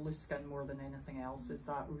helps with the loose skin more than anything else, is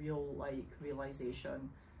that real realization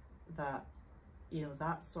that, you know,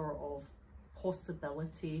 that sort of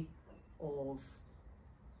possibility of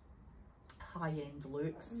high-end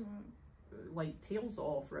looks like tails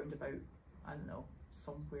off round about, I don't know,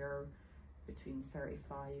 somewhere between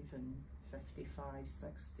 35 and 55,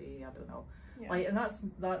 60, I don't know. Yeah. Like, and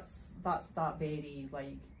that's that very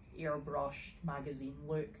like airbrushed magazine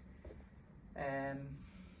look.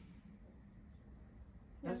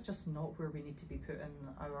 That's just not where we need to be putting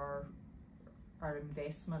our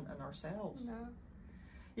investment in ourselves. No.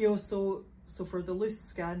 You know, so for the loose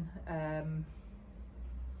skin,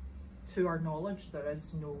 to our knowledge, there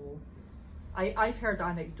is no. I've heard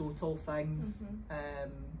anecdotal things.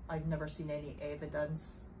 I've never seen any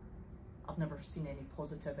evidence. I've never seen any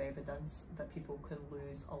positive evidence that people can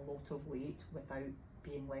lose a lot of weight without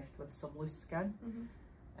being left with some loose skin.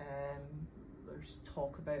 There's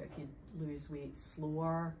talk about if you lose weight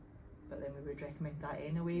slower, but then we would recommend that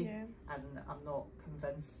anyway. Yeah. And I'm not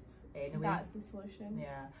convinced anyway. That's the solution.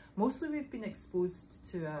 Yeah. Mostly we've been exposed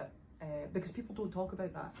to it because people don't talk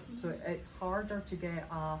about that. So it's harder to get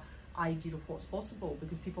a idea of what's possible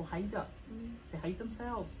because people hide it. They hide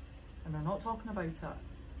themselves and they're not talking about it.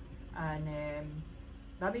 And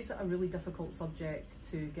that makes it a really difficult subject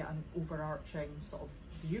to get an overarching sort of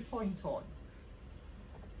viewpoint on.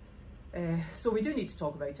 So we do need to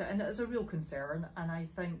talk about it, and it is a real concern. And I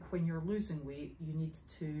think when you're losing weight, you need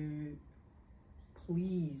to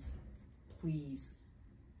please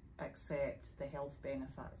accept the health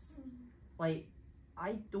benefits. Like,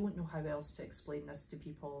 I don't know how else to explain this to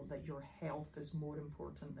people, that your health is more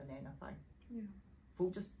important than anything. Yeah.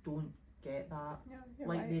 Folk just don't get that. Yeah, you're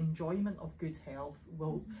like right. the enjoyment of good health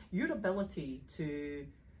will, your ability to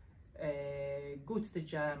go to the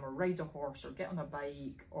gym or ride a horse or get on a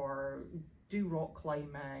bike or do rock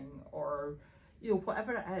climbing or, you know,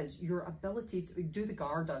 whatever it is, your ability to do the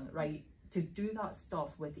garden, right, to do that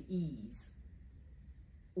stuff with ease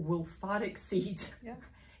will far exceed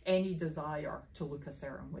any desire to look a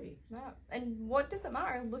certain way. Yeah. And what does it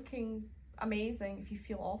matter looking amazing if you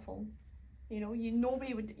feel awful? You know,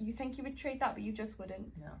 nobody would. You think you would trade that, but you just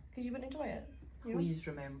wouldn't. Yeah. Because you wouldn't enjoy it. Please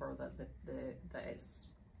remember that that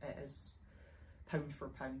it is pound for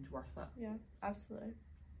pound worth it. Yeah, absolutely.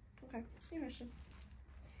 Okay, new mission.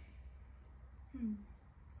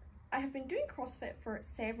 I have been doing CrossFit for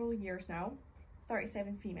several years now,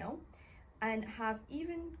 37 female, and have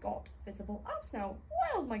even got visible abs now.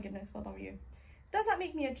 Well, my goodness, well done you. Does that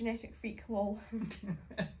make me a genetic freak? Lol.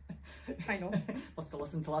 I know. Must have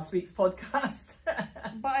listened to last week's podcast.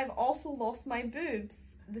 But I've also lost my boobs.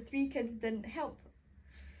 The 3 kids didn't help.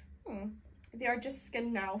 They are just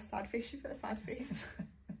skin now. Sad face. You put a sad face.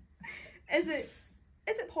 Is it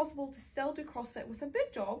possible to still do CrossFit with a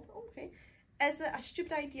boob job? Okay. Is it a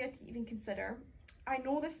stupid idea to even consider? I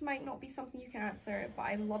know this might not be something you can answer, but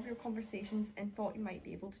I love your conversations and thought you might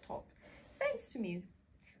be able to talk sense to me.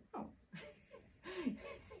 Oh.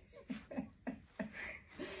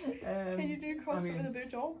 Can you do CrossFit with a boob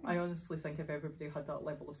job? I honestly think if everybody had that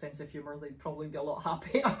level of sense of humour, they'd probably be a lot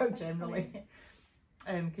happier generally.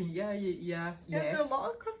 Can you, yes. There are a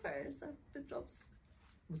lot of CrossFitters that have boob jobs.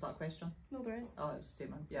 Was that a question? No, there is. Oh, it was a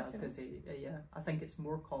statement. Yeah, I was going to say, yeah. I think it's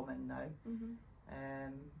more common now.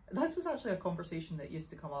 This was actually a conversation that used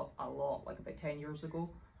to come up a lot, like about 10 years ago,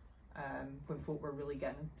 when folk were really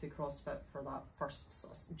getting into CrossFit for that first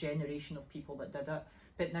sort of generation of people that did it.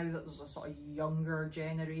 But now that there's a sort of younger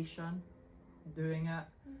generation doing it,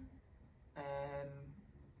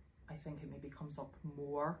 I think it maybe comes up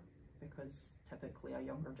more because typically a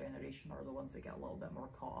younger generation are the ones that get a little bit more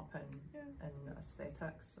caught up in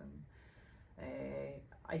aesthetics. And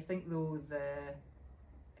I think though the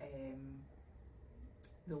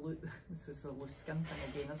this is the loose skin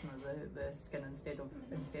thing again, isn't it? The skin instead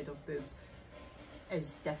of boobs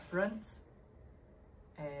is different.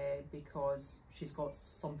 Because she's got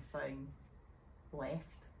something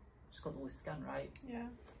left. She's got the loose skin, right? Yeah.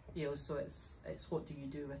 You know, so it's what do you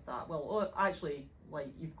do with that? Well, actually,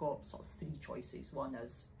 like you've got sort of 3 choices. One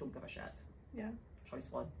is don't give a shit. Yeah. Choice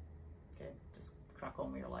 1, okay, just crack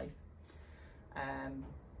on with your life.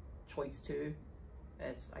 Choice 2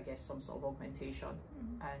 is, I guess, some sort of augmentation,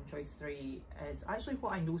 and choice 3 is actually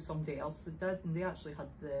what I know somebody else that did, and they actually had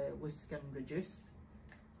the loose skin reduced.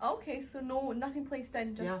 Okay, so nothing placed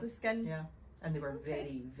in, just the skin. Yeah, and they were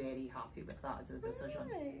very, very happy with that as a decision.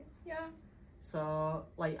 Right. Yeah. So,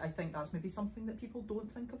 like, I think that's maybe something that people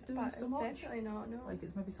don't think of doing so much. Definitely not, no. Like,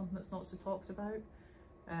 it's maybe something that's not so talked about.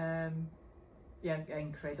 yeah,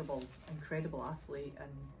 incredible athlete,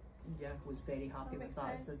 and yeah, was very happy with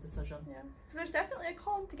that as a decision. Yeah, because there's definitely a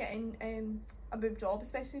con to getting a boob job,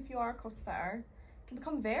 especially if you are a CrossFitter. It can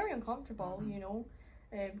become very uncomfortable, you know,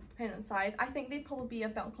 depending on size. I think they'd probably be a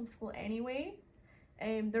bit uncomfortable anyway.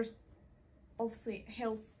 There's obviously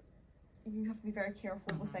health, you have to be very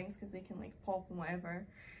careful with things because they can like pop and whatever.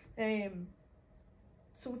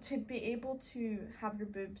 So to be able to have your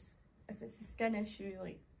boobs, if it's a skin issue,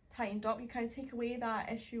 like tightened up, you kind of take away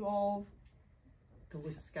that issue of the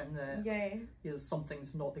loose skin, that you know,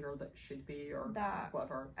 something's not there that should be, or that,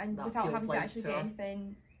 whatever, and that without having like to actually get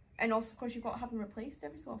anything. And also, of course, you've got to have them replaced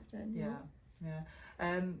every so often.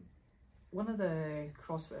 One of the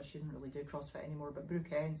CrossFitters, she doesn't really do CrossFit anymore, but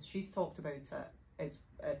Brooke Enns, she's talked about it. It's,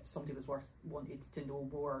 if somebody was wanted to know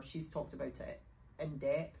more, she's talked about it in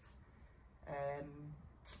depth.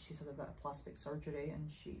 She's had a bit of plastic surgery, and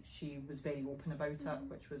she was very open about it,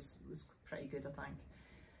 which was pretty good, I think.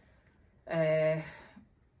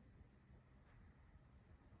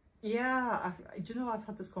 Yeah, do you know, I've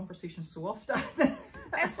had this conversation so often.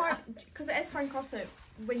 It's hard, because it is hard in CrossFit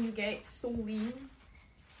when you get so lean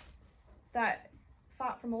that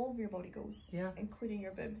fat from all over your body goes, including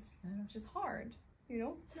your boobs, which is hard, you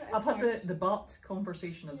know. I've had the butt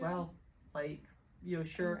conversation as well, like, you know,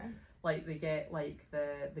 sure, like they get like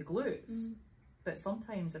the glutes, but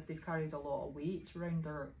sometimes if they've carried a lot of weight around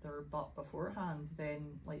their butt beforehand,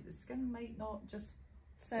 then like the skin might not just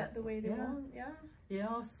set the way they want.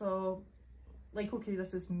 Yeah, so like, okay,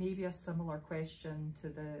 this is maybe a similar question to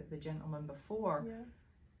the gentleman before,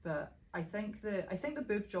 but I think the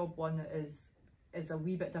boob job one is a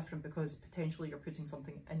wee bit different, because potentially you're putting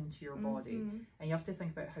something into your body, and you have to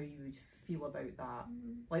think about how you would feel about that.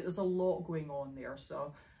 Like, there's a lot going on there.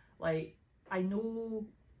 So like, I know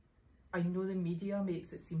the media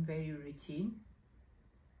makes it seem very routine,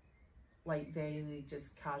 like very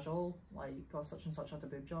just casual, like, oh, such and such had a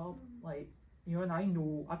boob job, like, you know, and I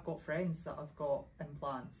know I've got friends that have got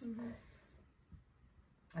implants.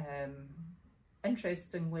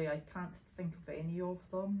 Interestingly, I can't think of any of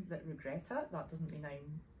them that regret it. That doesn't mean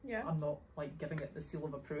I'm not like giving it the seal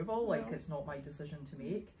of approval. Like, it's not my decision to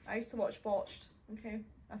make. I used to watch Botched. Okay,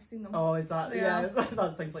 I've seen them. Oh, is that? Yeah,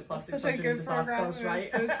 that sounds like plastic surgery disasters, right?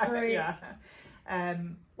 It's great.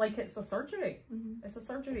 Like, it's a surgery. It's a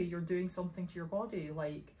surgery. You're doing something to your body.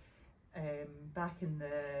 Like, back in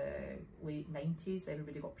the late 90s,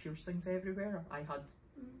 everybody got piercings everywhere. I had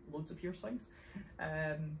loads of piercings.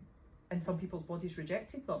 And some people's bodies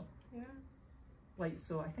rejected them. Like,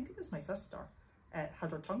 so I think it was my sister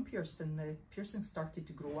had her tongue pierced, and the piercing started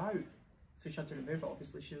to grow out, so she had to remove it.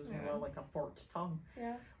 Obviously, she was like a forked tongue.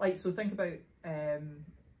 Like, so think about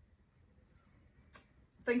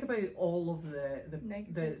all of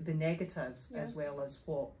the negatives as well as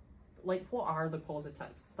what are the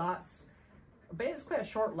positives. I bet it's quite a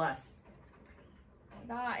short list.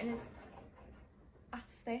 That, and it's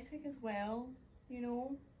aesthetic as well, you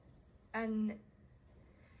know. And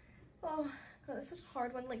oh God, it's such a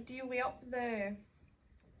hard one. Like, do you weigh up the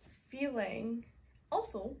feeling?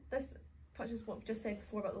 Also, this touches what we just said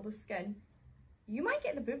before about the loose skin. You might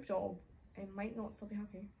get the boob job and might not still be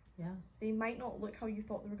happy. They might not look how you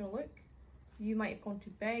thought they were going to look. You might have gone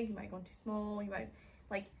too big, you might have gone too small, you might,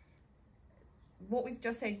 like, what we've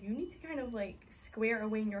just said, you need to kind of like square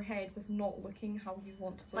away in your head with not looking how you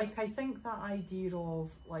want to look. Like, I think that idea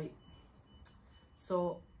of like,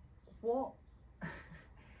 so what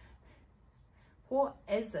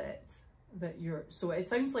is it that you're, so it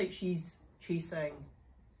sounds like she's chasing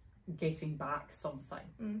getting back something,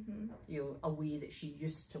 you know, a way that she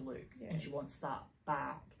used to look, and she wants that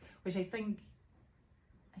back, which I think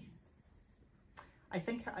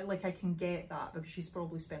like, I can get that, because she's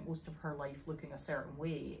probably spent most of her life looking a certain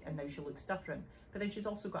way, and now she looks different. But then she's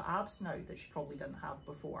also got abs now that she probably didn't have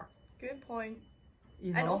before. Good point.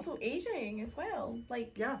 You know? And also aging as well.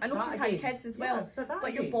 Like, I know she's again, had kids as well,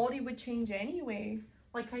 but your body would change anyway.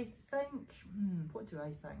 Like, I think, what do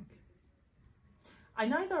I think? I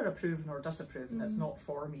neither approve nor disapprove, and it's not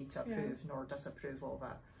for me to approve nor disapprove of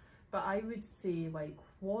it. But I would say, like,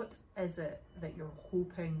 what is it that you're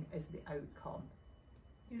hoping is the outcome?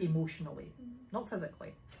 Emotionally, not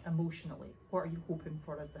physically, emotionally. What are you hoping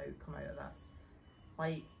for as the outcome out of this?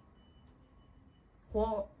 Like,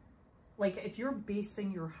 what, like, if you're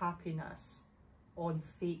basing your happiness on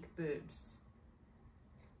fake boobs.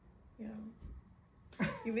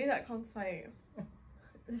 You made that concise.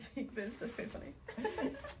 The fake boobs, that's quite funny.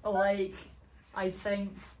 Like, I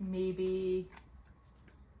think maybe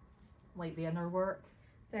like the inner work.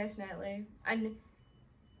 Definitely. And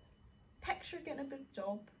picture getting a boob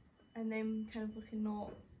job and then kind of looking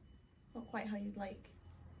not not quite how you'd like,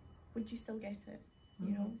 would you still get it? You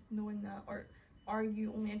Mm-hmm. know, knowing that, or are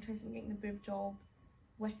you only interested in getting the boob job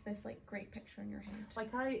with this like great picture in your head?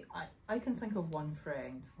 Like I can think of one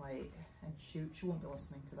friend, like, and she won't be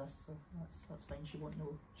listening to this, so that's fine. She won't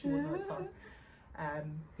know it's her.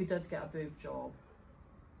 Who did get a boob job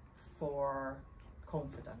for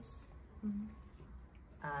confidence,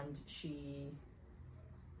 Mm-hmm. and she,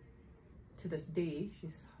 to this day,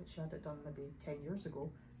 she had it done maybe 10 years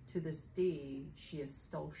ago. To this day, she is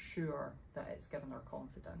still sure that it's given her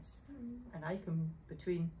confidence, and I can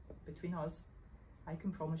between us, I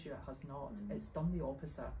can promise you it has not. It's done the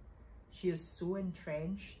opposite. She is so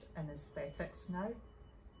entrenched in aesthetics now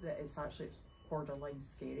that it's borderline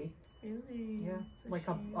scary. Really? Yeah, like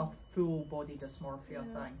a full body dysmorphia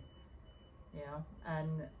thing. Yeah,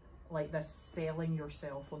 and like this selling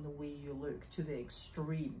yourself on the way you look to the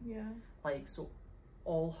extreme. Yeah. Like, so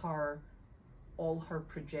all her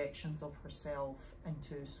projections of herself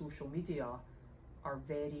into social media are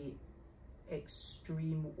very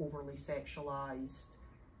extreme, overly sexualized,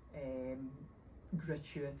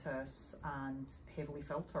 gratuitous and heavily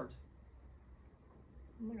filtered.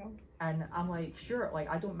 Oh my god. And I'm like, sure, like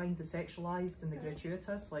I don't mind the sexualized and the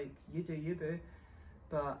gratuitous, like you do you boo,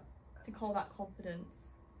 but To call that confidence.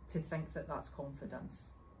 to think that that's confidence.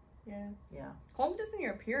 Yeah. Yeah. Confidence in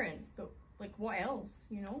your appearance, but like what else,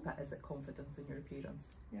 you know? But is it confidence in your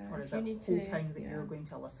appearance? Yeah. Or is you it need hoping that yeah. you're going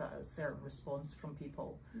to elicit a certain response from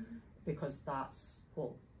people Mm-hmm. because that's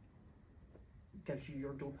what gives you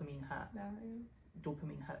your dopamine hit? Yeah.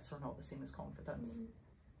 Dopamine hits are not the same as confidence. Mm-hmm.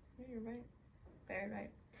 Yeah, you're right. Very right.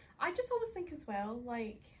 I just always think as well,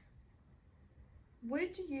 like,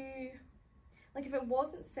 would you, like, if it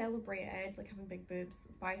wasn't celebrated, like having big boobs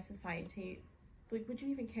by society, like, would you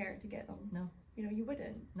even care to get them? No. You know, you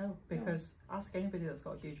wouldn't. No, because ask anybody that's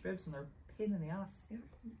got huge boobs and they're a pain in the ass. Yeah.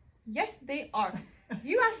 Yes, they are. If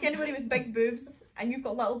you ask anybody with big boobs and you've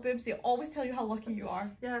got little boobs, they always tell you how lucky you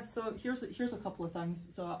are. Yeah, so here's a couple of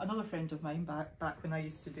things. So another friend of mine back when I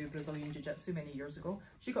used to do Brazilian Jiu-Jitsu many years ago,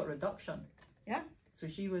 she got a reduction. Yeah. So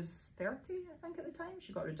she was 30, I think, at the time.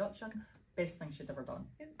 She got a reduction. Best thing she'd ever done.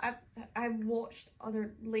 I've watched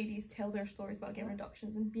other ladies tell their stories about getting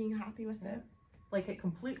reductions and being happy with it. Like, it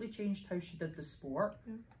completely changed how she did the sport,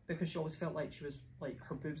 because she always felt like she was, like,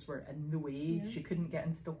 her boobs were in the way. She couldn't get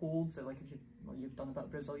into the holds. So, like, if you've done a bit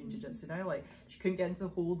of Brazilian Jiu-Jitsu now, like, she couldn't get into the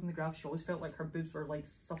holds and the grabs. She always felt like her boobs were, like,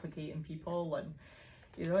 suffocating people, and,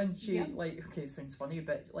 you know, and she, like, okay, it sounds funny,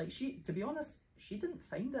 but, like, to be honest, she didn't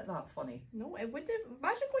find it that funny. No, it would have.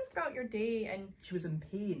 Imagine going throughout your day and she was in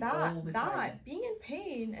pain all the time. Being in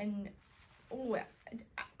pain, and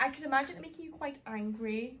I can imagine it making you quite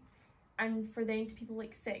angry, and for then to people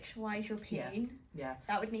like sexualize your pain. Yeah.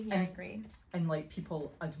 That would make me angry. And like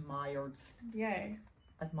people admired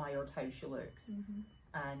how she looked. Mm-hmm.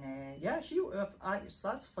 And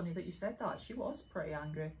that's funny that you said that. She was pretty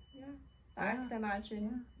angry. Yeah. I can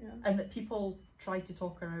imagine. Yeah. And that people tried to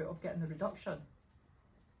talk her out of getting the reduction.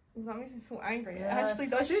 That makes me so angry. Yeah. It actually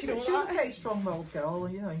does. She was a pretty strong-willed girl,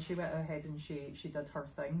 you know, and she went ahead and she did her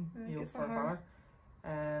thing, you know, for her.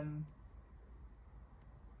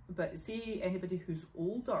 But see, anybody who's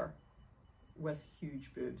older with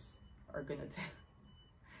huge boobs are gonna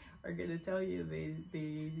tell you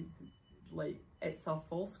they like it's a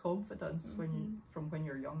false confidence from when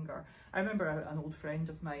you're younger. I remember an old friend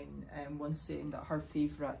of mine once saying that her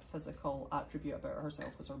favourite physical attribute about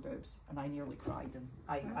herself was her boobs, and I nearly cried, and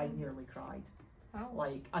I nearly cried. Wow.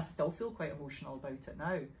 Like, I still feel quite emotional about it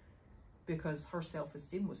now, because her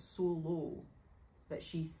self-esteem was so low that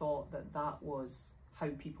she thought that was how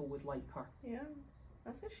people would like her. Yeah,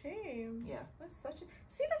 that's a shame. Yeah. That's such a...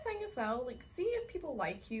 See, the thing as well, like, see if people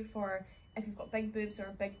like you for if you've got big boobs or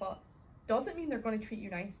a big butt, doesn't mean they're going to treat you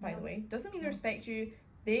nice, by the way. Doesn't mean they respect you.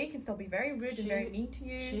 They can still be very rude and very mean to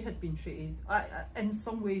you. She had been treated, in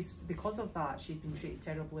some ways, because of that, she'd been treated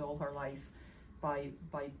terribly all her life by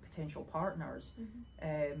potential partners.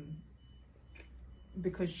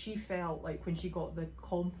 Because she felt like when she got the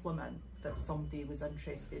compliment that somebody was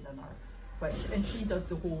interested in her, and she did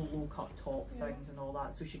the whole low cut top things and all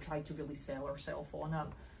that, so she tried to really sell herself on it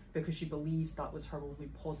because she believed that was her only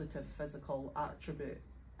positive physical attribute.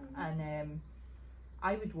 And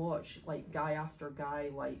I would watch like guy after guy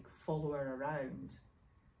like follow her around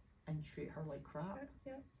and treat her like crap.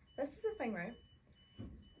 Yeah. This is the thing, right?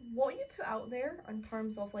 What you put out there in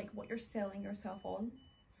terms of like what you're selling yourself on,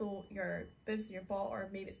 so your boobs, your butt, or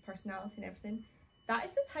maybe it's personality and everything, that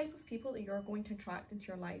is the type of people that you're going to attract into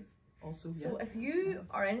your life. Also, so if you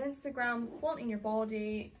are on Instagram flaunting your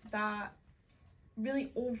body, that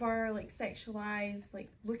really over like sexualized, like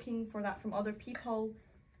looking for that from other people,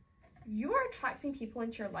 you are attracting people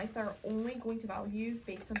into your life that are only going to value you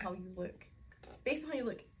based on how you look. Based on how you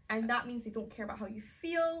look. And that means they don't care about how you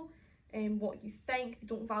feel and what you think. They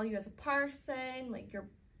don't value you as a person, like your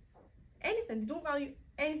anything. They don't value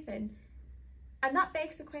anything. And that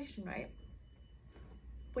begs the question, right?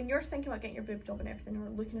 When you're thinking about getting your boob job and everything, or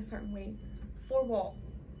looking a certain way, for what?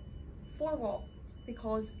 For what?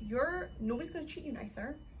 Because nobody's going to treat you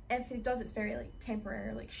nicer. And if it does, it's very like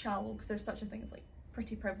temporary, like shallow, because there's such a thing as like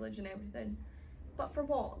pretty privilege and everything. But for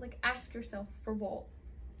what? Like, ask yourself, for what?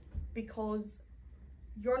 Because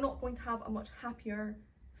you're not going to have a much happier,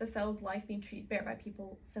 fulfilled life being treated better by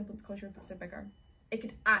people simply because your boobs are bigger. It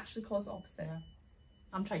could actually cause the opposite. Yeah.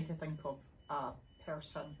 I'm trying to think of a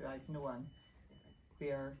person who I've known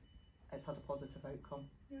where it's had a positive outcome.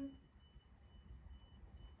 Yeah.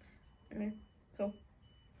 Anyway, so.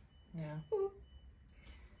 Yeah. Ooh.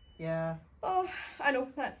 Yeah. Oh, I know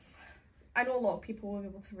a lot of people will be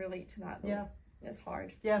able to relate to that though. Yeah. It's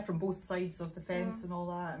hard. Yeah, from both sides of the fence and all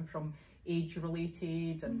that, and from age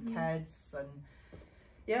related and kids, and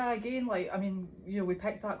yeah, again, like, I mean, you know, we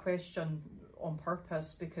picked that question on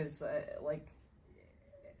purpose because like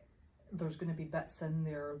there's going to be bits in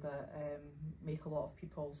there that make a lot of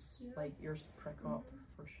people's like ears prick up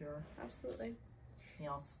for sure. Absolutely.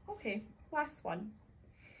 Yes. Okay, last one.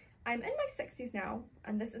 I'm in my 60s now,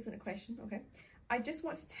 and this isn't a question, okay? I just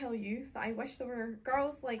want to tell you that I wish there were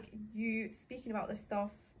girls like you speaking about this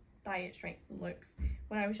stuff, diet, strength and looks,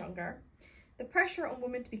 when I was younger. The pressure on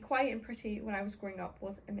women to be quiet and pretty when I was growing up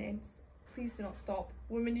was immense. Please do not stop.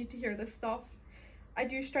 Women need to hear this stuff. I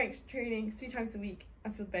do strength training 3 times a week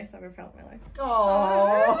and feel the best I've ever felt in my life.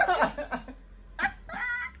 Oh.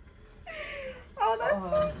 Oh, that's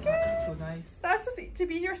so good. That's so nice. That's so sweet. To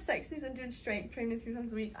be in your 60s and doing strength training 3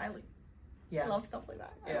 times a week, I love stuff like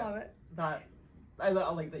that. I love it. I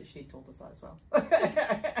like that she told us that as well.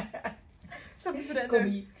 Something put it in Go there.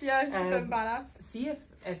 me. Yeah, it's a bit badass. See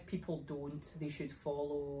if people don't, they should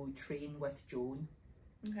follow Train with Joan.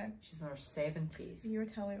 Okay. She's in her 70s. You were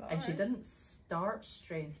telling me about And her. she didn't start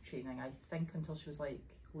strength training, I think, until she was like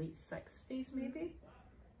late 60s maybe.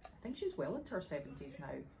 I think she's well into her 70s now.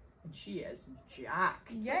 And she is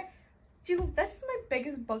jacked. Yeah. Do you know, this is my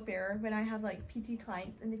biggest bugbear when I have like PT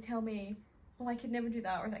clients and they tell me, oh, I could never do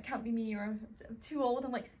that, or that can't be me, or I'm too old.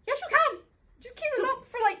 I'm like, yes, you can. Just keep it up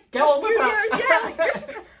for like Get on a few with years. it. Yeah, like, yes,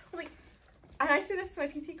 you can. I was like, and I say this to my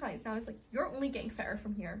PT clients now. It's like, you're only getting fitter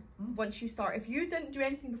from here once you start. If you didn't do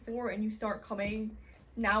anything before and you start coming,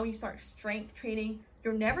 now you start strength training,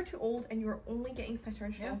 you're never too old and you're only getting fitter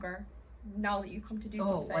and stronger now that you come to do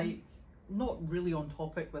something. Like, not really on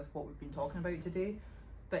topic with what we've been talking about today,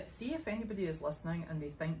 but see if anybody is listening and they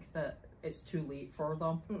think that it's too late for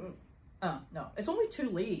them. No, it's only too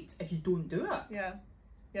late if you don't do it.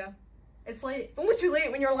 Yeah. It's like, It's only too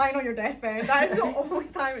late when you're lying on your deathbed. That is the only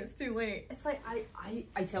time it's too late. it's like,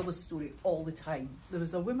 I tell this story all the time. There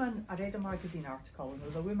was a woman, I read a magazine article, and there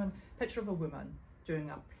was a woman, picture of a woman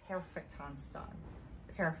doing a perfect handstand.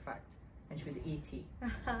 Perfect. And she was 80. I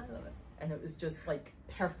love it. And it was just like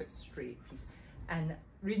perfect straight. And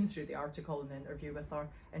reading through the article and the interview with her,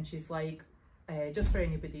 and she's like, just for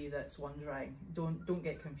anybody that's wondering, don't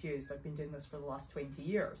get confused, I've been doing this for the last 20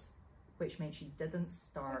 years, which meant she didn't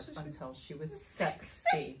start until she was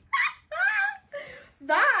 60.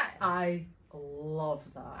 That! I love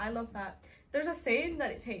that. I love that. There's a saying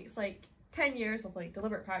that it takes like 10 years of like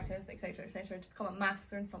deliberate practice, etc., to become a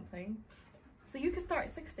master in something. So you could start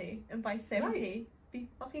at 60 and by 70 be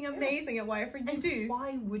fucking amazing at whatever you do.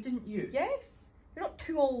 Why wouldn't you? Yes. You're not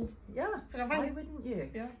too old. Yeah. So Why wouldn't you?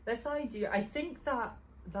 Yeah. This idea, I think that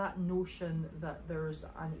notion that there's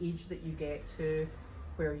an age that you get to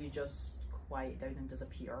where you just quiet down and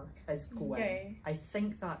disappear is going. Okay. I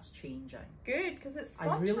think that's changing. Good, because it's such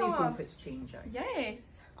I really hope it's changing.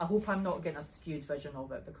 Yes. I hope I'm not getting a skewed vision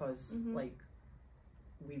of it because like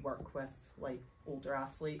we work with like older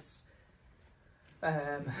athletes.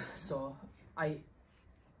 So I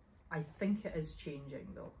think it is changing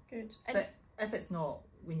though. Good. But if it's not,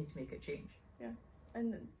 we need to make it change. Yeah.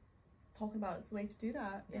 And talking about it's the way to do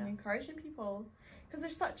that and encouraging people. Because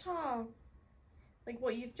there's such a, like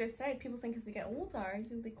what you've just said, people think as they get older,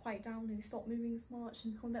 they quiet down and they stop moving as much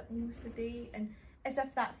and become a bit more sedate, and as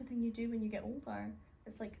if that's the thing you do when you get older.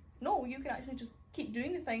 It's like, no, you can actually just keep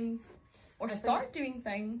doing the things or start doing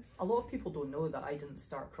things. A lot of people don't know that I didn't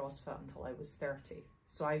start CrossFit until I was 30.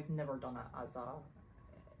 So I've never done it as a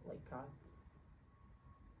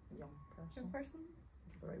young person. Young person?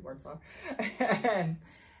 The right words are.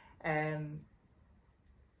 And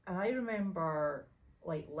I remember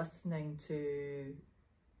like listening to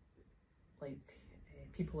like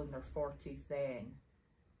people in their 40s then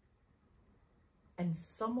And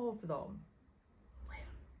some of them,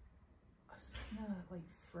 I was kind of like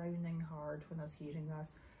frowning hard when I was hearing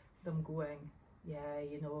this, them going, yeah,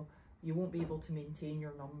 you know, you won't be able to maintain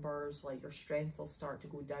your numbers, like your strength will start to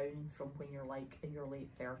go down from when you're like in your late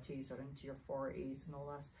 30s or into your 40s and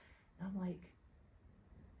all this. And I'm like,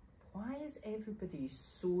 why is everybody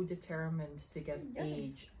so determined to give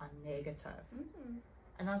age a negative?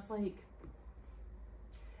 And I was like,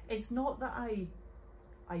 it's not that I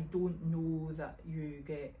don't know that you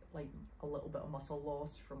get like a little bit of muscle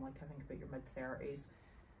loss from like, I think about your mid-30s.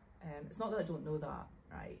 It's not that I don't know that,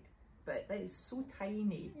 right? But it's so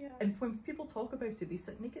tiny. Yeah. And when people talk about it, they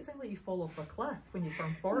make it sound like you fall off a cliff when you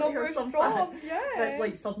turn 40 or something. That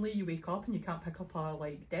like suddenly you wake up and you can't pick up a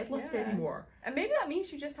like deadlift anymore. And maybe that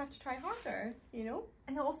means you just have to try harder, you know?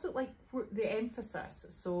 And also like the emphasis.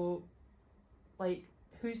 So like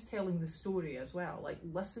who's telling the story as well? Like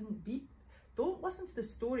don't listen to the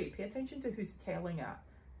story. Pay attention to who's telling it.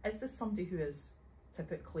 Is this somebody who is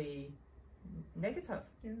typically negative?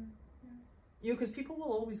 Yeah. You know, because people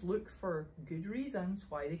will always look for good reasons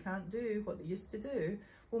why they can't do what they used to do.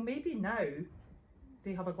 Well, maybe now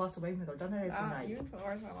they have a glass of wine with their dinner every night.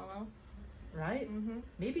 Right?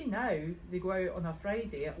 Maybe now they go out on a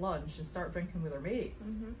Friday at lunch and start drinking with their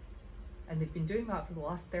mates. And they've been doing that for the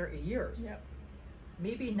last 30 years. Yep.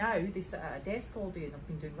 Maybe now they sit at a desk all day and have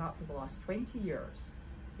been doing that for the last 20 years.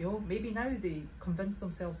 You know, maybe now they convince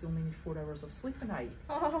themselves they only need 4 hours of sleep a night.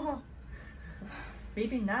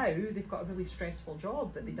 Maybe now they've got a really stressful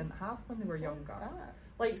job that they didn't have when they were younger.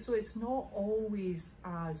 Like, so it's not always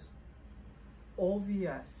as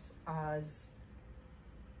obvious as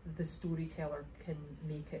the storyteller can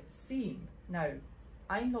make it seem. Now,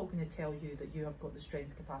 I'm not going to tell you that you have got the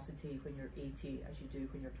strength capacity when you're 80 as you do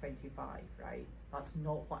when you're 25, right? That's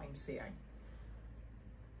not what I'm saying.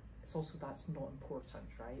 It's also, that's not important,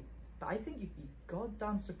 right? But I think you'd be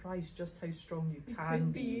goddamn surprised just how strong you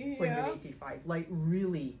can be when you're 85. Like,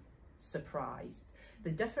 really surprised. The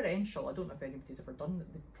differential, I don't know if anybody's ever done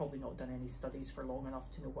that. They've probably not done any studies for long enough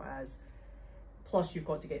to know what it is. Plus, you've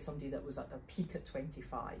got to get somebody that was at their peak at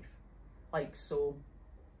 25. Like, so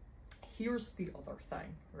here's the other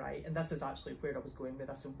thing, right? And this is actually where I was going with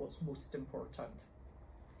this and what's most important.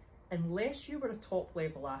 Unless you were a top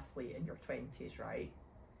level athlete in your 20s, right?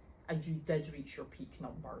 And you did reach your peak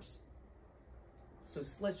numbers. So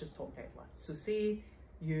let's just talk deadlift. So say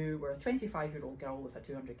you were a 25-year-old girl with a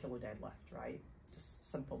 200 kilo deadlift, right? Just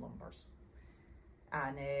simple numbers.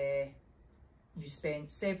 And you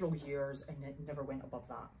spent several years and it never went above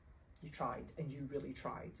that. You tried and you really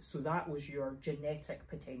tried. So that was your genetic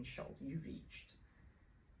potential you reached.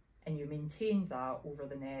 And you maintained that over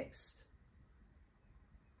the next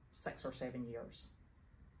 6 or 7 years.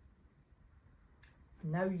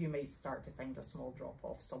 Now you might start to find a small drop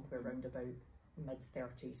off somewhere around about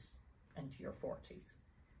mid-30s into your 40s.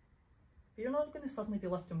 But you're not going to suddenly be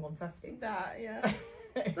lifting 150.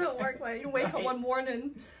 It don't work like you wake up one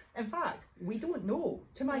morning. In fact, we don't know.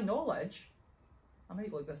 To my knowledge, I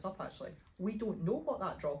might look this up actually, we don't know what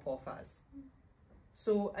that drop off is.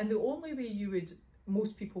 So, and the only way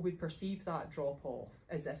most people would perceive that drop off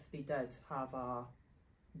is if they did have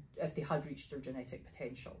if they had reached their genetic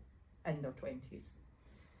potential in their 20s.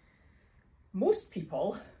 Most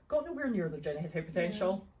people got nowhere near their genetic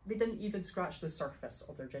potential. They didn't even scratch the surface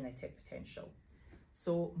of their genetic potential.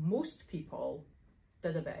 So most people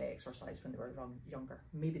did a bit of exercise when they were younger.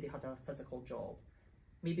 Maybe they had a physical job.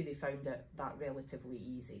 Maybe they found it that relatively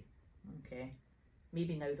easy, okay?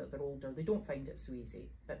 Maybe now that they're older, they don't find it so easy,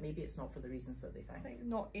 but maybe it's not for the reasons that they think. I think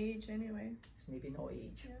not age anyway. It's maybe not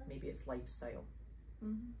age, maybe it's lifestyle.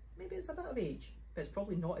 Maybe it's a bit of age, but it's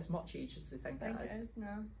probably not as much age as they think it is.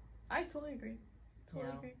 No. I totally agree.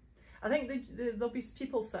 Totally agree. I think there'll be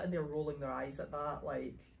people sitting there rolling their eyes at that,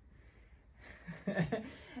 like,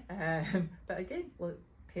 but again,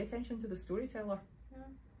 pay attention to the storyteller. Yeah,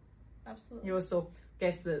 absolutely. You know, so I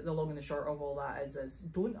guess the long and the short of all that is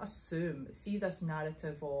don't assume, see this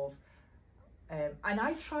narrative of, and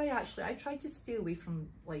I try to stay away from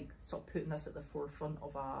like sort of putting this at the forefront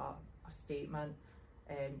of a statement,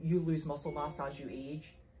 you lose muscle mass as you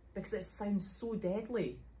age, because it sounds so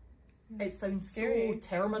deadly. It sounds scary. So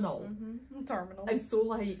terminal. Terminal. And so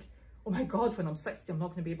like, oh my God, when I'm 60, I'm not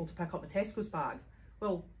going to be able to pick up my Tesco's bag.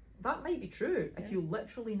 Well, that might be true if you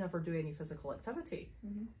literally never do any physical activity.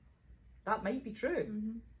 That might be true,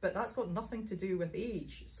 but that's got nothing to do with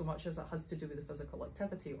age so much as it has to do with the physical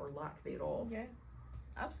activity or lack thereof. Yeah,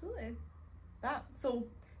 absolutely. So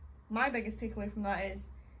my biggest takeaway from that is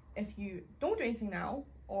if you don't do anything now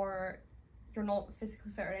or you're not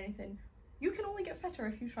physically fit or anything, You can only get fitter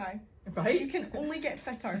if you try. Right? You can only get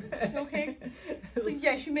fitter. Okay? So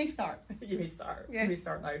yes, you may start. You may start. Yeah. You may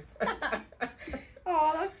start now.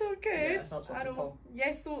 Oh, that's so good. Yeah, that's wonderful.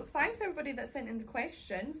 Yes, so thanks everybody that sent in the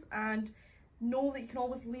questions, and know that you can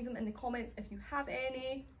always leave them in the comments if you have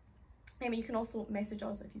any. You can also message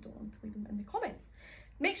us if you don't want to leave them in the comments.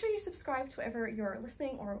 Make sure you subscribe to whatever you're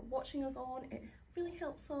listening or watching us on. It really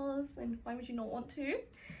helps us, and why would you not want to?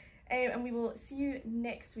 And we will see you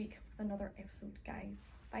next week with another episode, guys.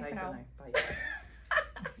 Bye for now. Bye.